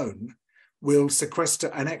alone will sequester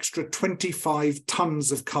an extra 25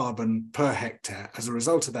 tons of carbon per hectare as a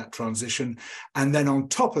result of that transition. And then on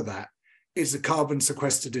top of that is the carbon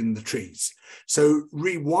sequestered in the trees. So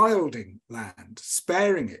rewilding land,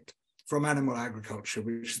 sparing it from animal agriculture,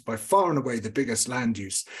 which is by far and away the biggest land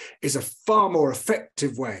use, is a far more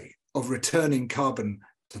effective way of returning carbon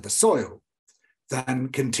to the soil than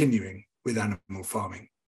continuing with animal farming.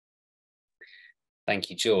 Thank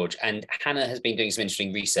you, George. And Hannah has been doing some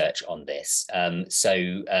interesting research on this.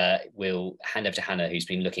 We'll hand over to Hannah, who's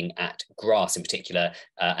been looking at grass in particular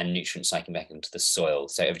and nutrient cycling back into the soil.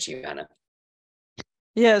 So over to you, Hannah.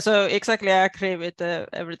 Yeah, so exactly, I agree with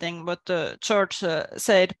everything what George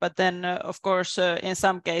said, but then of course in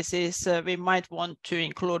some cases we might want to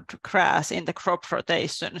include grass in the crop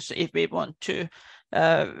rotations if we want to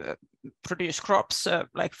produce crops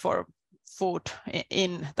like for food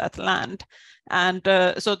in that land. And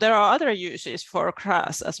so there are other uses for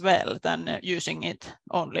grass as well than using it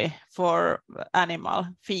only for animal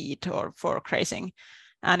feed or for grazing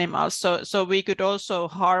animals. So we could also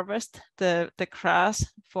harvest the grass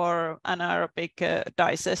for anaerobic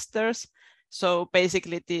digesters. So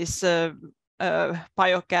basically these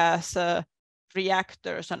biogas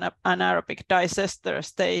reactors and anaerobic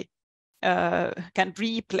digesters, they can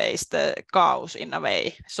replace the cows in a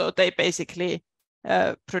way. So they basically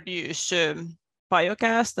produce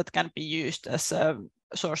biogas that can be used as a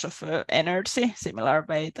source of energy, similar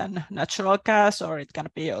way than natural gas, or it can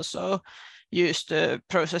be also used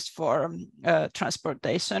processed for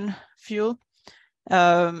transportation fuel.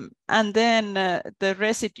 And then the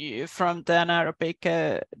residue from the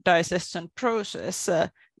anaerobic digestion process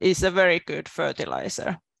is a very good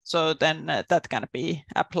fertilizer. So then that can be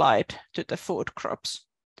applied to the food crops.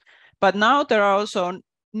 But now there are also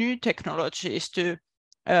new technologies to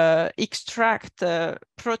extract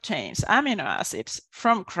proteins, amino acids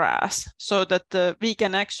from grass so that we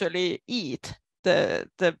can actually eat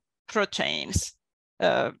the proteins.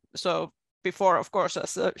 So before, of course,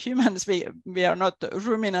 as humans, we are not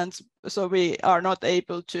ruminants, so we are not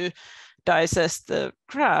able to digest the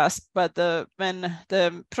grass, but when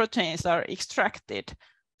the proteins are extracted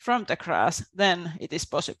from the grass, then it is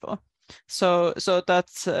possible. So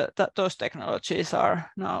that's those technologies are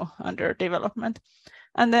now under development.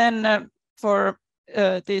 And then for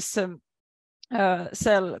these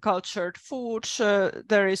cell cultured foods,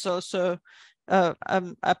 there is also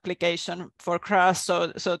application for grass.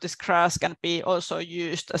 So this grass can be also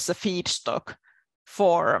used as a feedstock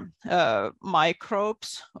for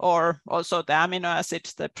microbes, or also the amino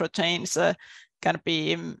acids, the proteins can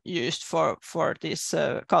be used for this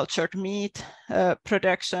cultured meat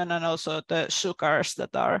production, and also the sugars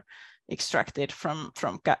that are extracted from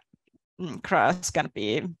grass can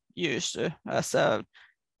be used as a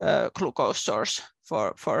glucose source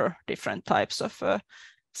for different types of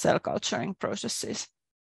cell culturing processes.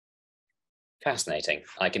 Fascinating.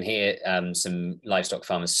 I can hear some livestock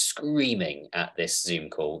farmers screaming at this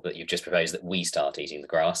Zoom call that you've just proposed that we start eating the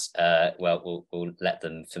grass. Well, we'll let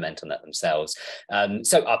them ferment on that themselves.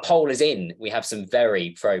 So our poll is in. We have some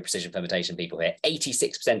very pro-precision fermentation people here.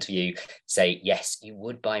 86% of you say, yes, you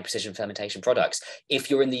would buy precision fermentation products.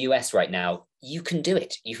 If you're in the US right now, you can do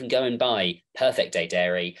it. You can go and buy Perfect Day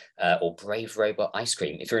Dairy or Brave Robot ice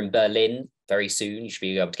cream. If you're in Berlin, very soon, you should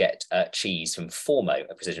be able to get cheese from Formo,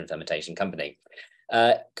 a precision fermentation company.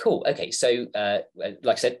 Cool. Okay, so like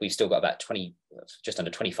I said, we've still got about just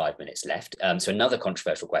under 25 minutes left. So another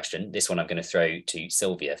controversial question. This one I'm going to throw to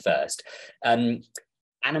Sylwia first.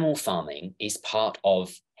 Animal farming is part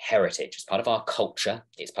of heritage. It's part of our culture.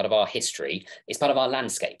 It's part of our history. It's part of our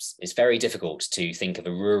landscapes. It's very difficult to think of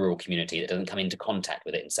a rural community that doesn't come into contact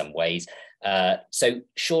with it in some ways. So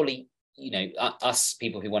surely, us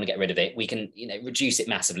people who want to get rid of it, we can, reduce it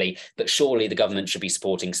massively, but surely the government should be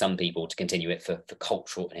supporting some people to continue it for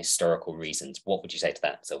cultural and historical reasons. What would you say to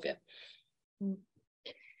that, Sylwia?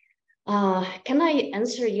 Can I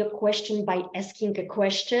answer your question by asking a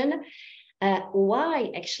question?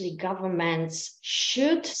 Why actually governments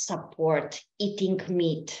should support eating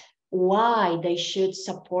meat? Why they should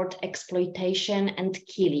support exploitation and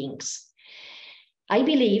killings? I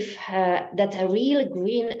believe that a real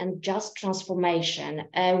green and just transformation,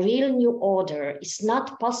 a real new order is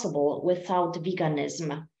not possible without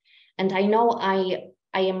veganism. And I know I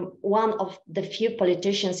am one of the few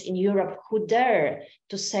politicians in Europe who dare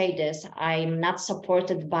to say this. I'm not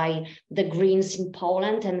supported by the Greens in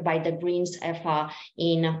Poland and by the Greens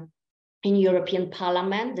in European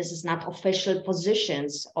Parliament. This is not official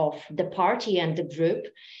positions of the party and the group.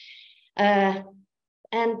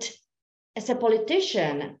 And as a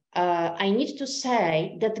politician, I need to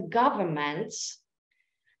say that governments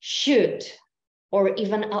should or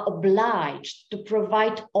even are obliged to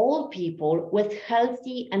provide all people with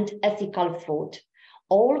healthy and ethical food.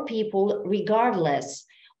 All people, regardless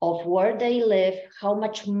of where they live, how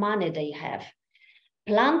much money they have.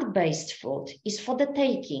 Plant-based food is for the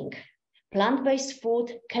taking. Plant-based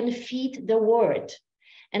food can feed the world.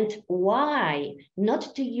 And why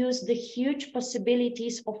not to use the huge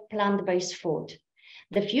possibilities of plant-based food?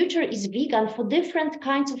 The future is vegan for different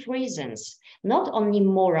kinds of reasons, not only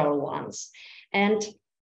moral ones. And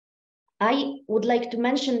I would like to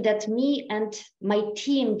mention that me and my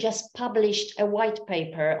team just published a white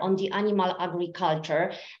paper on the animal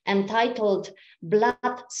agriculture entitled Blood,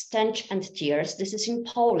 Stench and Tears. This is in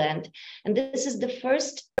Poland. And this is the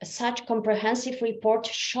first such comprehensive report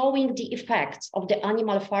showing the effects of the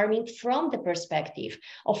animal farming from the perspective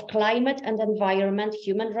of climate and environment,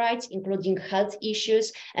 human rights, including health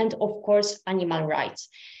issues, and of course, animal rights.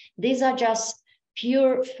 These are just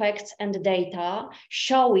pure facts and data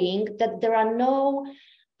showing that there are no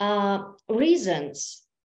reasons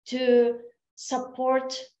to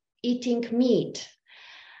support eating meat.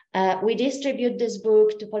 We distribute this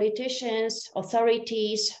book to politicians,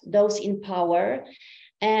 authorities, those in power.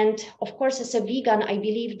 And of course, as a vegan, I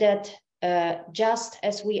believe that just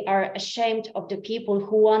as we are ashamed of the people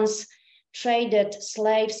who once traded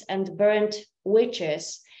slaves and burned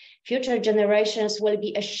witches, future generations will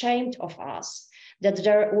be ashamed of us, that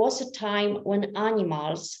there was a time when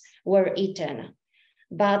animals were eaten.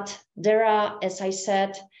 But there are, as I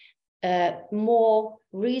said, more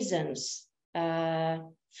reasons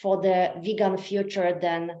for the vegan future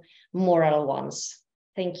than moral ones.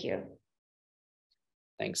 Thank you.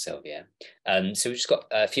 Thanks, Sylwia. So we've just got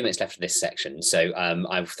a few minutes left of this section. So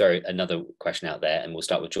I'll throw another question out there and we'll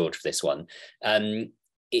start with George for this one.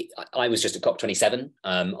 I was just at COP27.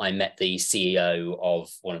 I met the CEO of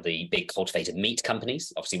one of the big cultivated meat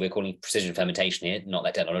companies. Obviously, we're calling precision fermentation here, not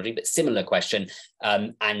that technology, but similar question.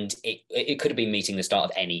 And it could have been meeting the start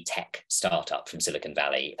of any tech startup from Silicon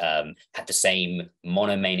Valley, had the same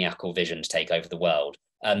monomaniacal vision to take over the world.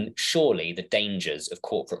 Surely the dangers of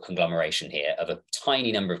corporate conglomeration here, of a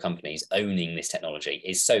tiny number of companies owning this technology,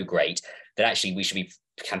 is so great that actually we should be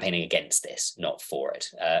campaigning against this, not for it.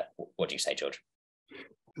 What do you say, George?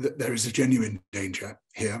 There is a genuine danger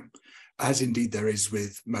here, as indeed there is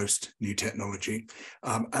with most new technology.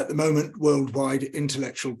 At the moment, worldwide,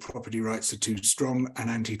 intellectual property rights are too strong and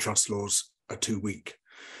antitrust laws are too weak.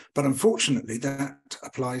 But unfortunately, that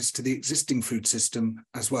applies to the existing food system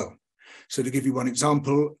as well. So to give you one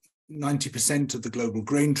example, 90% of the global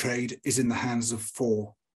grain trade is in the hands of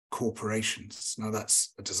 4 corporations. Now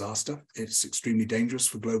that's a disaster. It's extremely dangerous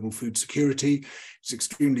for global food security. It's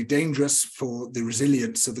extremely dangerous for the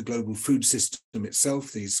resilience of the global food system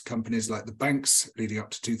itself. These companies like the banks leading up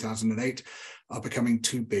to 2008 are becoming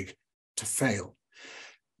too big to fail.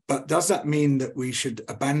 But does that mean that we should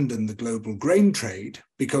abandon the global grain trade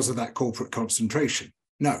because of that corporate concentration?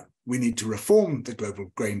 No, we need to reform the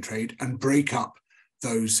global grain trade and break up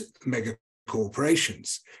those mega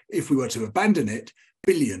corporations. If we were to abandon it,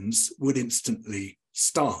 billions would instantly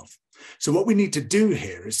starve. So what we need to do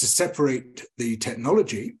here is to separate the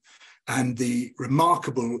technology and the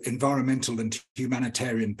remarkable environmental and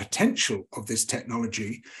humanitarian potential of this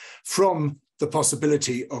technology from the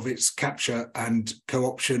possibility of its capture and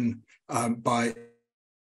co-option by a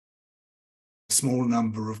small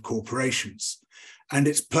number of corporations. And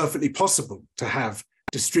it's perfectly possible to have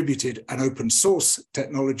distributed and open source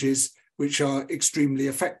technologies which are extremely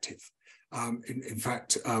effective. In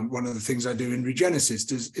fact, one of the things I do in Regenesis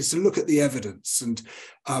is to look at the evidence, and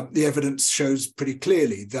the evidence shows pretty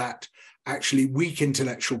clearly that actually weak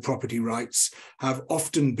intellectual property rights have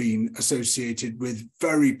often been associated with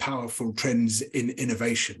very powerful trends in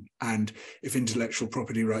innovation. And if intellectual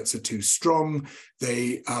property rights are too strong,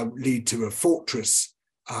 they lead to a fortress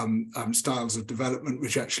styles of development,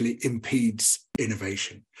 which actually impedes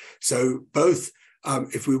innovation. So both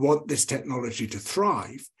if we want this technology to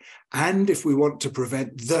thrive, and if we want to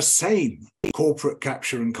prevent the same corporate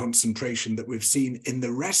capture and concentration that we've seen in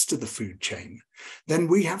the rest of the food chain, then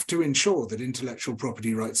we have to ensure that intellectual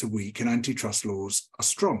property rights are weak and antitrust laws are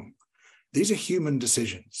strong. These are human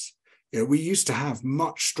decisions. You know, we used to have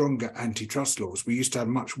much stronger antitrust laws. We used to have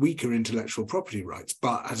much weaker intellectual property rights.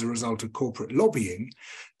 But as a result of corporate lobbying,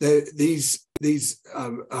 these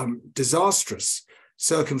disastrous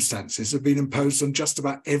circumstances have been imposed on just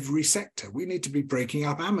about every sector. We need to be breaking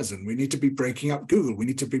up Amazon. We need to be breaking up Google. We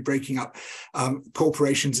need to be breaking up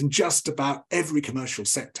corporations in just about every commercial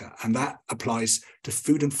sector. And that applies to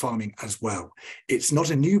food and farming as well. It's not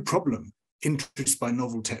a new problem introduced by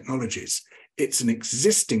novel technologies. It's an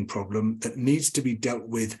existing problem that needs to be dealt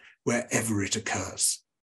with wherever it occurs.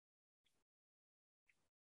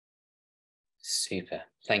 Super.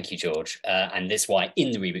 Thank you, George. And this is why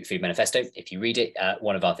in the Reboot Food Manifesto, if you read it,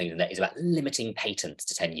 one of our things in there is about limiting patents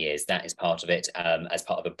to 10 years. That is part of it as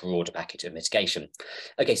part of a broader package of mitigation.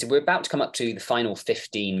 Okay, so we're about to come up to the final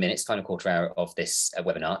 15 minutes, final quarter hour of this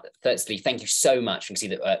webinar. Firstly, thank you so much. You can see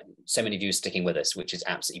that so many of you are sticking with us, which is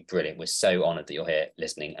absolutely brilliant. We're so honoured that you're here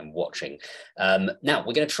listening and watching. Now,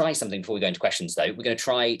 we're going to try something before we go into questions, though. We're going to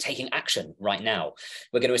try taking action right now.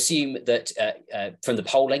 We're going to assume that from the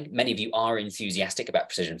polling, many of you are enthusiastic about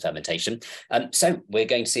precision fermentation. So we're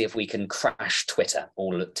going to see if we can crash Twitter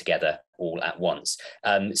all together, all at once.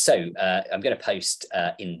 I'm going to post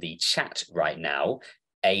in the chat right now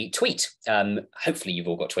a tweet. Hopefully you've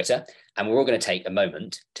all got Twitter, and we're all going to take a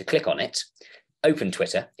moment to click on it, open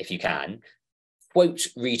Twitter if you can, quote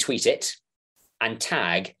retweet it, and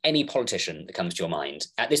tag any politician that comes to your mind.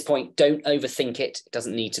 At this point, don't overthink it. It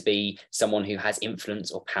doesn't need to be someone who has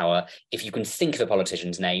influence or power. If you can think of a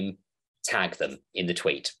politician's name, tag them in the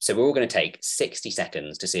tweet. So we're all going to take 60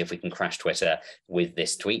 seconds to see if we can crash Twitter with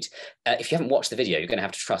this tweet. If you haven't watched the video, you're going to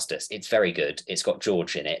have to trust us. It's very good. It's got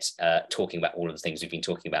George in it, talking about all of the things we've been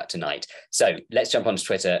talking about tonight. So let's jump onto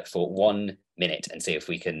Twitter for 1 minute and see if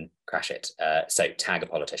we can crash it. So tag a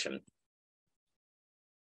politician.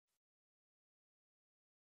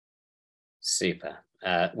 Super.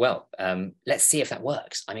 Let's see if that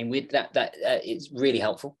works. I mean, with that it's really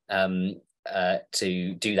helpful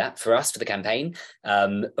to do that for us for the campaign,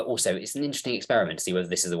 but also it's an interesting experiment to see whether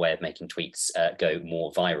this is a way of making tweets go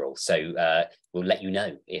more viral. So we'll let you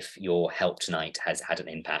know if your help tonight has had an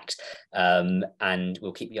impact, and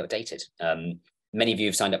we'll keep you updated. Many of you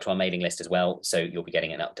have signed up to our mailing list as well, so you'll be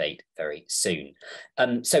getting an update very soon.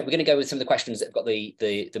 So we're going to go with some of the questions that have got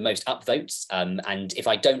the most upvotes. And if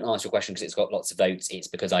I don't answer your question because it's got lots of votes, it's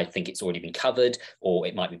because I think it's already been covered, or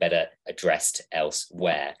it might be better addressed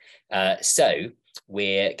elsewhere. So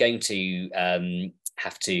we're going to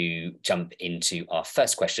have to jump into our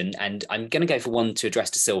first question, and I'm going to go for one to address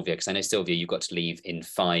to Sylwia, because I know, Sylwia, you've got to leave in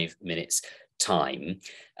 5 minutes' time.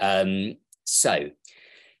 So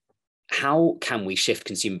how can we shift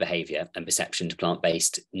consumer behaviour and perception to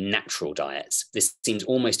plant-based natural diets? This seems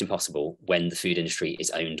almost impossible when the food industry is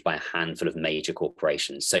owned by a handful of major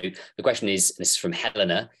corporations. So the question is, this is from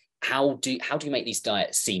Helena, how do you make these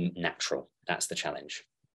diets seem natural? That's the challenge.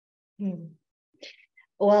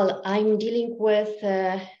 Well, I'm dealing with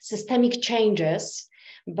systemic changes,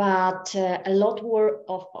 but a lot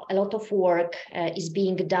of work is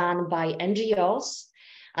being done by NGOs,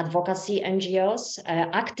 advocacy NGOs,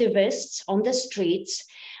 activists on the streets,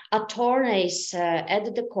 attorneys at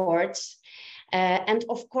the courts, and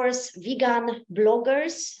of course, vegan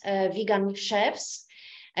bloggers, vegan chefs,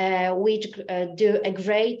 which do a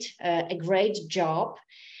great job.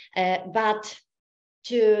 But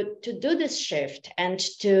to do this shift and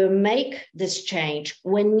to make this change,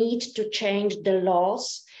 we need to change the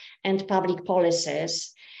laws and public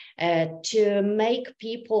policies to make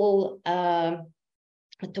people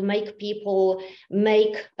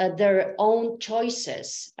make their own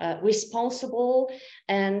choices, responsible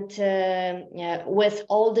and with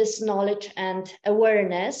all this knowledge and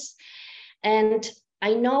awareness. And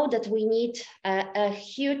I know that we need a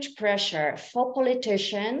huge pressure for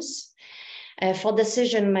politicians, for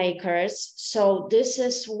decision makers. So this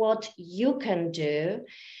is what you can do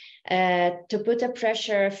to put a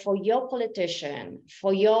pressure for your politician,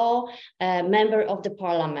 for your member of the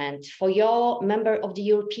parliament, for your member of the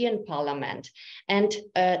European Parliament. And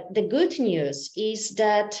the good news is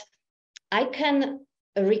that I can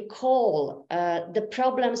recall the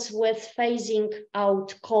problems with phasing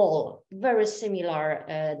out coal, very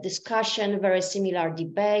similar discussion, very similar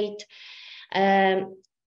debate.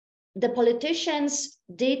 The politicians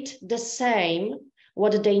did the same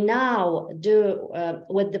what they now do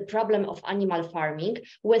with the problem of animal farming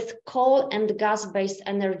with coal and gas-based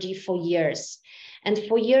energy for years. And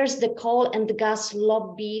for years, the coal and gas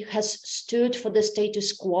lobby has stood for the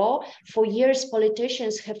status quo. For years,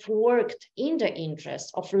 politicians have worked in the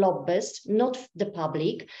interest of lobbyists, not the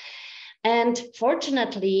public. And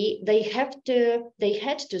fortunately, they had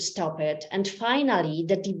to stop it. And finally,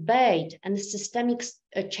 the debate and the systemic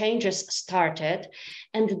changes started.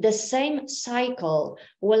 And the same cycle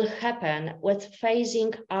will happen with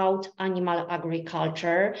phasing out animal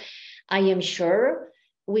agriculture. I am sure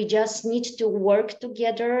we just need to work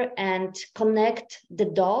together and connect the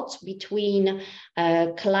dots between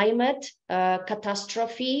climate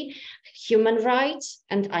catastrophe, human rights,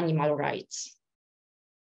 and animal rights.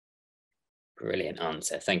 Brilliant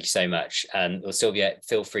answer. Thank you so much. Well, Sylwia,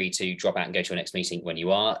 feel free to drop out and go to your next meeting when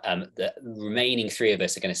you are. The remaining 3 of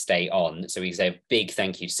us are going to stay on. So we say a big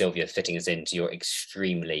thank you to Sylwia for fitting us into your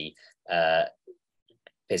extremely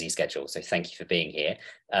busy schedule. So thank you for being here,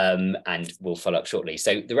 and we'll follow up shortly.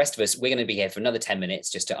 So the rest of us, we're going to be here for another 10 minutes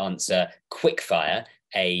just to answer quick fire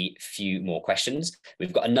a few more questions.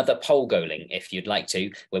 We've got another poll going if you'd like to,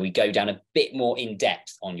 where we go down a bit more in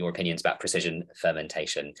depth on your opinions about precision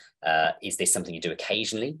fermentation. Is this something you do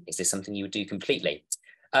occasionally? Is this something you would do completely?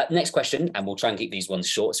 Next question, and we'll try and keep these ones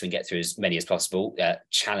short so we can get through as many as possible.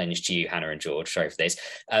 Challenge to you, Hannah and George, sorry for this.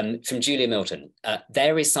 From Julia Milton,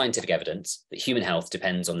 there is scientific evidence that human health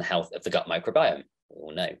depends on the health of the gut microbiome, we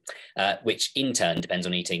all know, which in turn depends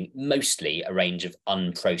on eating mostly a range of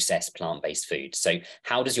unprocessed plant-based foods. So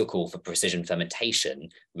how does your call for precision fermentation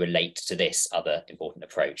relate to this other important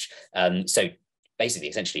approach? So basically,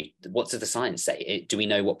 essentially, what does the science say? Do we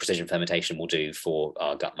know what precision fermentation will do for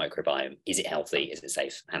our gut microbiome? Is it healthy? Is it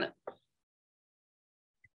safe? Hannah?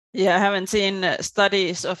 Yeah, I haven't seen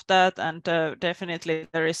studies of that, and definitely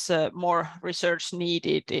there is more research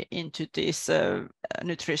needed into these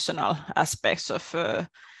nutritional aspects of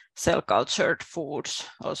cell-cultured foods,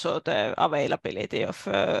 also the availability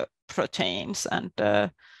of proteins and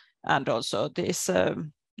also these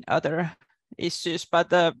other issues.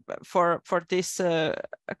 But for this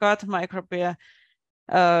gut microbiome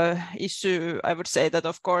issue, I would say that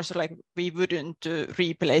of course, like, we wouldn't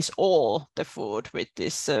replace all the food with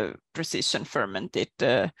this precision fermented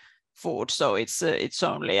food. So it's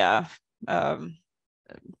only a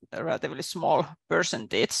relatively small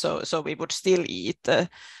percentage. So we would still eat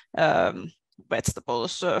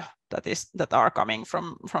vegetables that are coming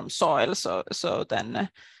from soil. So then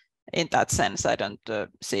in that sense, I don't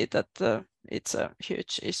see that it's a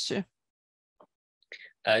huge issue.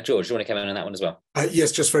 George, do you want to come in on that one as well?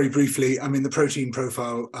 Yes, just very briefly. I mean, the protein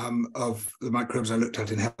profile of the microbes I looked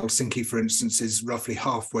at in Helsinki, for instance, is roughly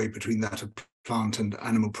halfway between that of plant and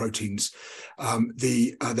animal proteins.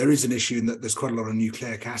 There is an issue in that there's quite a lot of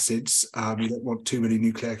nucleic acids. You don't want too many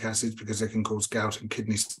nucleic acids because they can cause gout and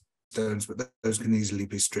kidney stones, but those can easily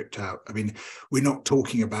be stripped out. I mean, we're not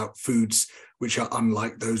talking about foods which are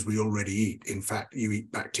unlike those we already eat. In fact, you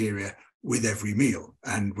eat bacteria with every meal,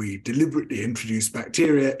 and we deliberately introduce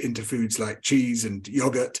bacteria into foods like cheese and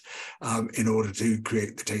yogurt in order to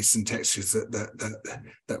create the tastes and textures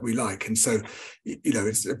that we like. And so, you know,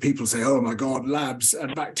 it's, people say, oh my God, labs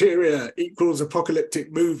and bacteria equals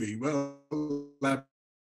apocalyptic movie. Well, lab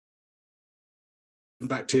and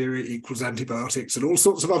bacteria equals antibiotics and all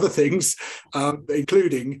sorts of other things,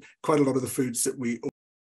 including quite a lot of the foods that we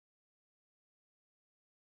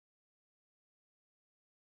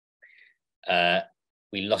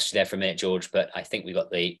we lost you there for a minute, George, but I think we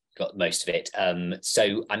got most of it.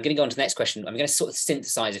 So I'm going to go on to the next question. I'm going to sort of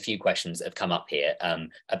synthesize a few questions that have come up here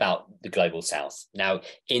about the global south. Now,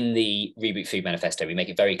 in the Reboot Food Manifesto, we make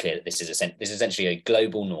it very clear that this is essentially a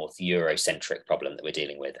global north Eurocentric problem that we're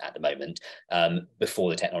dealing with at the moment, before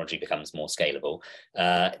the technology becomes more scalable.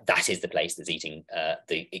 That is the place that's eating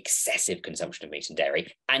the excessive consumption of meat and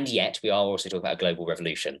dairy. And yet we are also talking about a global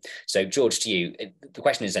revolution. So George, to you, the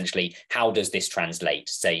question is essentially, how does this translate,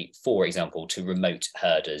 say, for example, to remote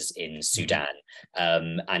herders in Sudan?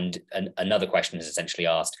 And another question is essentially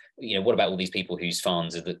asked, you know, what about all these people whose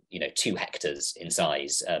farms are 2 hectares in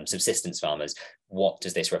size, subsistence farmers? What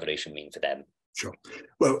does this revolution mean for them? Sure.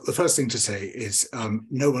 Well, the first thing to say is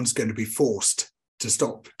no one's going to be forced to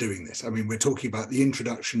stop doing this. I mean, we're talking about the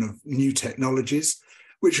introduction of new technologies,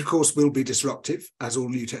 which of course will be disruptive, as all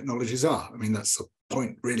new technologies are. I mean, that's the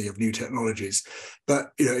point really of new technologies.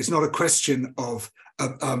 But, you know, it's not a question of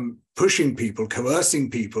pushing people, coercing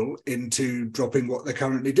people into dropping what they're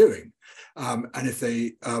currently doing. And if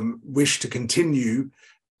they wish to continue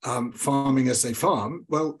farming as they farm,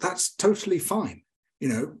 well, that's totally fine, you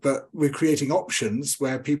know, but we're creating options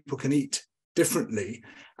where people can eat differently,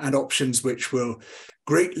 and options which will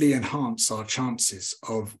greatly enhance our chances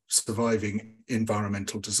of surviving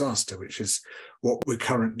environmental disaster, which is what we're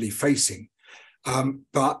currently facing.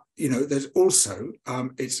 But, you know, there's also,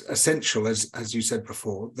 it's essential, as you said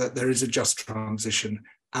before, that there is a just transition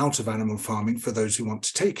out of animal farming for those who want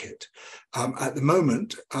to take it. At the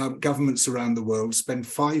moment, governments around the world spend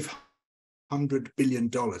 $500 billion,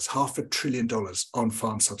 $500 billion on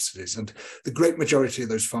farm subsidies. And the great majority of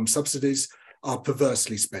those farm subsidies are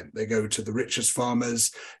perversely spent. They go to the richest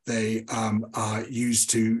farmers. They are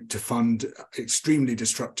used to fund extremely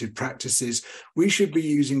destructive practices. We should be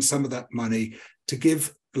using some of that money to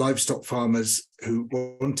give livestock farmers who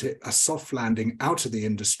want it a soft landing out of the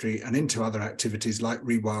industry and into other activities like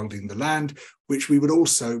rewilding the land, which we would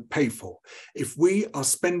also pay for. If we are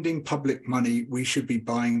spending public money, we should be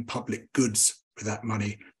buying public goods with that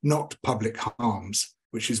money, not public harms,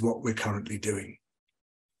 which is what we're currently doing.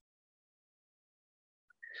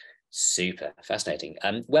 Super fascinating.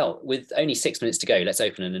 Well, with only 6 minutes to go, let's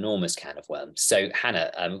open an enormous can of worms. So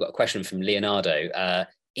Hannah, we've got a question from Leonardo.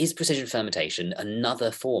 Is precision fermentation another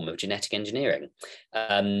form of genetic engineering?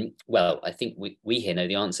 Well, I think we here know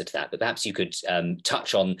the answer to that, but perhaps you could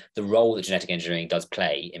touch on the role that genetic engineering does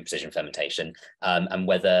play in precision fermentation, and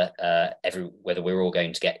whether we're all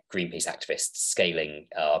going to get Greenpeace activists scaling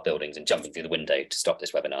our buildings and jumping through the window to stop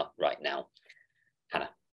this webinar right now.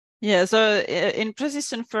 Hannah. Yeah, so in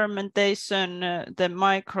precision fermentation, the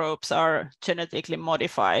microbes are genetically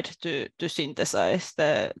modified to synthesize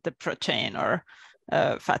the protein or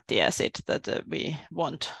fatty acid that we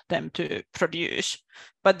want them to produce.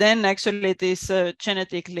 But then actually these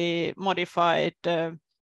genetically modified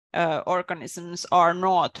organisms are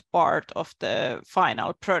not part of the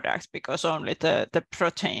final product, because only the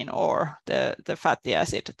protein or the fatty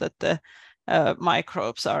acid that the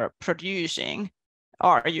microbes are producing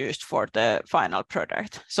are used for the final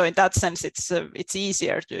product. So in that sense, it's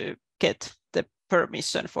easier to get the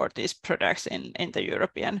permission for these products in the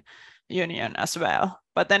European Union as well.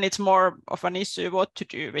 But then it's more of an issue what to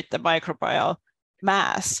do with the microbial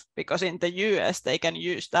mass, because in the US they can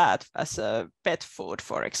use that as a pet food,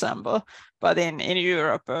 for example, but in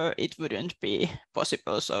Europe it wouldn't be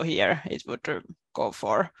possible. So here it would go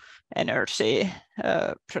for energy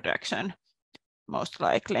production most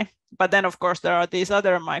likely. But then of course there are these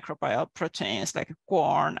other microbial proteins like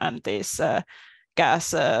corn and these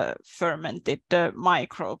gas fermented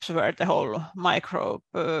microbes where the whole microbe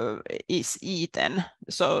is eaten.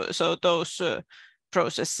 So those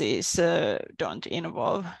processes don't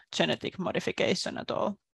involve genetic modification at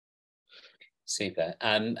all. Super.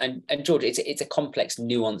 And George, it's a complex,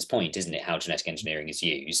 nuanced point, isn't it, how genetic engineering is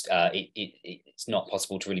used? It's not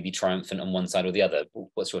possible to really be triumphant on one side or the other.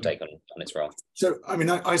 What's your take on its role? So, I mean,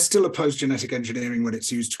 I still oppose genetic engineering when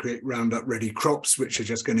it's used to create Roundup-ready crops, which are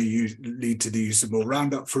just going to lead to the use of more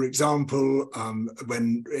Roundup. For example,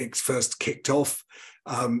 when it first kicked off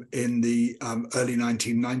in the early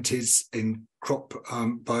 1990s in crop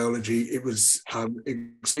biology, it was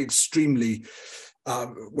extremely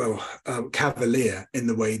cavalier in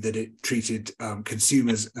the way that it treated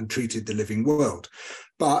consumers and treated the living world.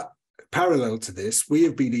 But parallel to this, we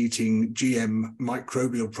have been eating GM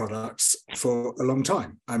microbial products for a long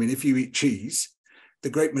time. I mean, if you eat cheese,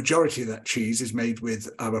 the great majority of that cheese is made with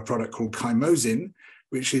a product called chymosin,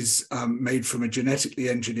 which is made from a genetically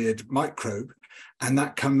engineered microbe. And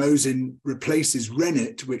that chymosin replaces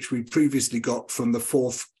rennet, which we previously got from the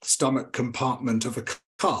fourth stomach compartment of a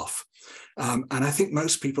calf. And I think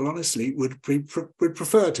most people, honestly, would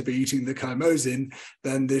prefer to be eating the chymosin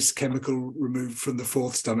than this chemical removed from the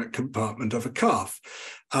fourth stomach compartment of a calf.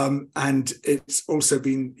 And it's also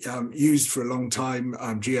been used for a long time,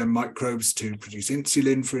 GM microbes to produce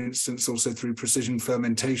insulin, for instance, also through precision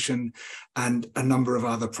fermentation, and a number of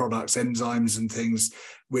other products, enzymes and things,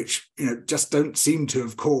 which just don't seem to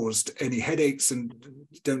have caused any headaches and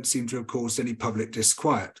don't seem to have caused any public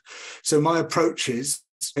disquiet. So my approach is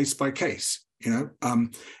case by case.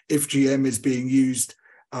 If GM is being used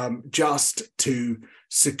just to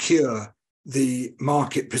secure the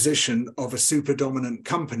market position of a super dominant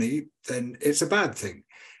company, then it's a bad thing.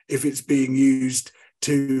 If it's being used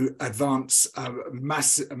to advance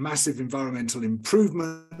massive environmental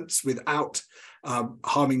improvements without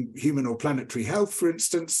harming human or planetary health, for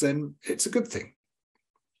instance, then it's a good thing.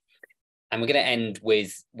 And we're going to end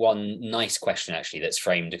with one nice question, actually, that's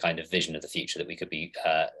framed a kind of vision of the future that we could be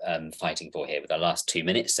fighting for here with our last 2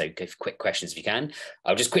 minutes. So give quick questions if you can.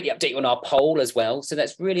 I'll just quickly update you on our poll as well. So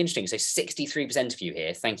that's really interesting. So 63% of you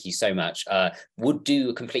here, thank you so much, would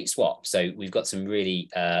do a complete swap. So we've got some really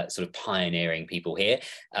sort of pioneering people here.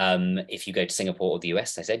 If you go to Singapore or the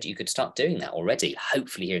US, I said, you could start doing that already,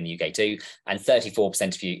 hopefully here in the UK too. And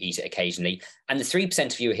 34% of you eat it occasionally. And the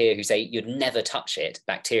 3% of you here who say you'd never touch it,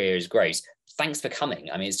 bacteria is gross. Thanks for coming.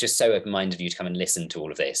 I mean, it's just so open-minded of you to come and listen to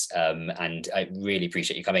all of this. And I really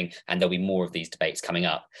appreciate you coming. And there'll be more of these debates coming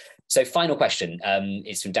up. So final question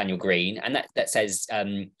is from Daniel Green. And that says,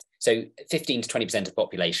 so 15 to 20% of the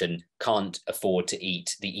population can't afford to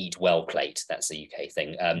eat the Eat Well plate. That's the UK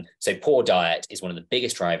thing. So poor diet is one of the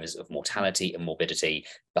biggest drivers of mortality and morbidity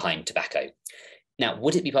behind tobacco. Now,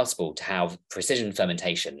 would it be possible to have precision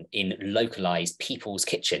fermentation in localized people's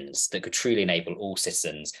kitchens that could truly enable all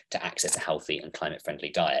citizens to access a healthy and climate-friendly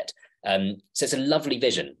diet? So it's a lovely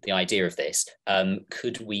vision, the idea of this.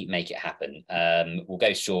 Could we make it happen? We'll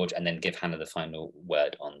go to George and then give Hannah the final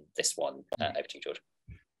word on this one. Over to you, George.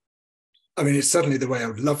 I mean, it's certainly the way I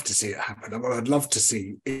would love to see it happen. And what I'd love to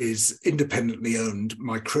see is independently owned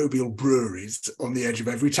microbial breweries on the edge of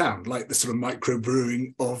every town, like the sort of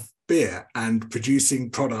microbrewing of beer and producing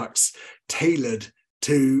products tailored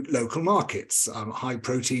to local markets, high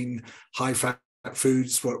protein, high fat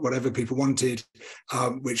foods, whatever people wanted,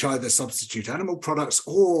 which either substitute animal products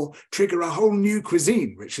or trigger a whole new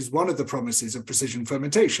cuisine, which is one of the promises of precision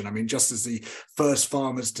fermentation. I mean, just as the first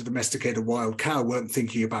farmers to domesticate a wild cow weren't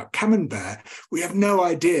thinking about camembert, we have no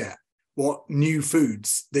idea what new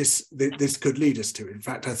foods this could lead us to. In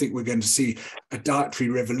fact, I think we're going to see a dietary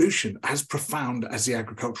revolution as profound as the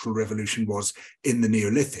agricultural revolution was in the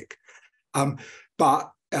Neolithic.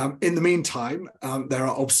 But in the meantime, there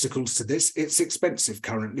are obstacles to this. It's expensive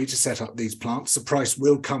currently to set up these plants. The price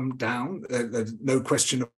will come down. There's no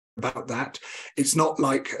question about that. It's not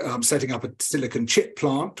like setting up a silicon chip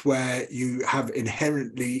plant where you have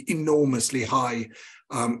inherently enormously high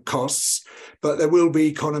costs, but there will be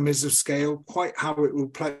economies of scale. Quite how it will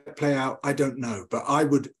play out, I don't know. But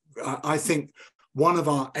I think one of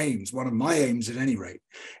our aims, one of my aims at any rate,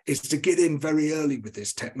 is to get in very early with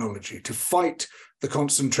this technology, to fight the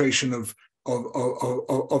concentration of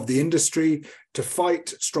the industry, to fight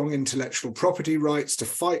strong intellectual property rights, to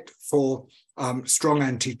fight for strong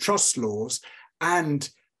antitrust laws, and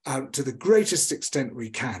to the greatest extent we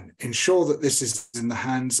can, ensure that this is in the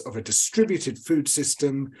hands of a distributed food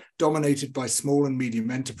system dominated by small and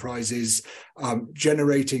medium enterprises,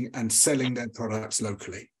 generating and selling their products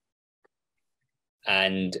locally.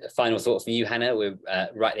 And final thought from you, Hannah. We're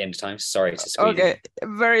right at the end of time. Sorry to squeeze Okay,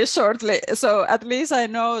 very shortly. So at least I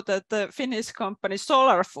know that the Finnish company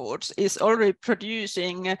Solar Foods is already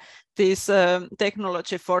producing this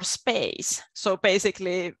technology for space. So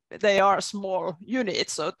basically they are small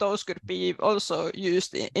units, so those could be also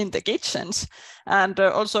used in the kitchens. And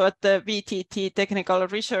also at the VTT Technical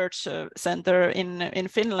Research Center in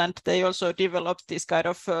Finland, they also developed this kind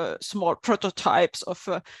of small prototypes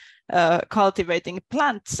of cultivating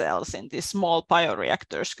plant cells in these small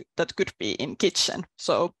bioreactors that could be in kitchen.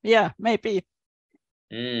 So yeah, maybe.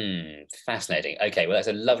 Fascinating. Okay, well, that's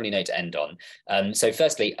a lovely note to end on. So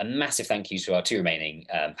firstly, a massive thank you to our two remaining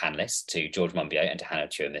panelists, to George Monbiot and to Hannah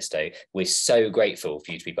Tuomisto. We're so grateful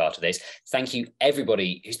for you to be part of this. Thank you,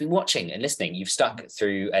 everybody who's been watching and listening. You've stuck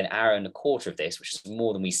through an hour and a quarter of this, which is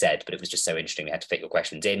more than we said, but it was just so interesting we had to fit your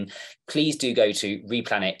questions in. Please do go to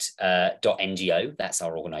replanet.ngo, that's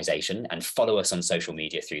our organisation, and follow us on social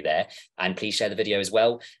media through there. And please share the video as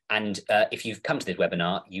well. And if you've come to this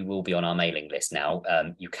webinar, you will be on our mailing list now.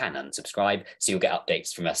 You can unsubscribe, so you'll get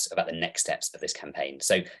updates from us about the next steps of this campaign.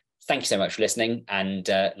 So thank you so much for listening, and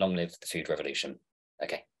long live the food revolution.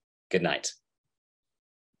 Okay, good night.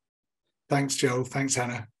 Thanks, Joel. Thanks,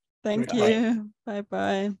 Hannah. Thank you.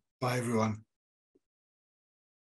 Bye-bye. Bye, everyone.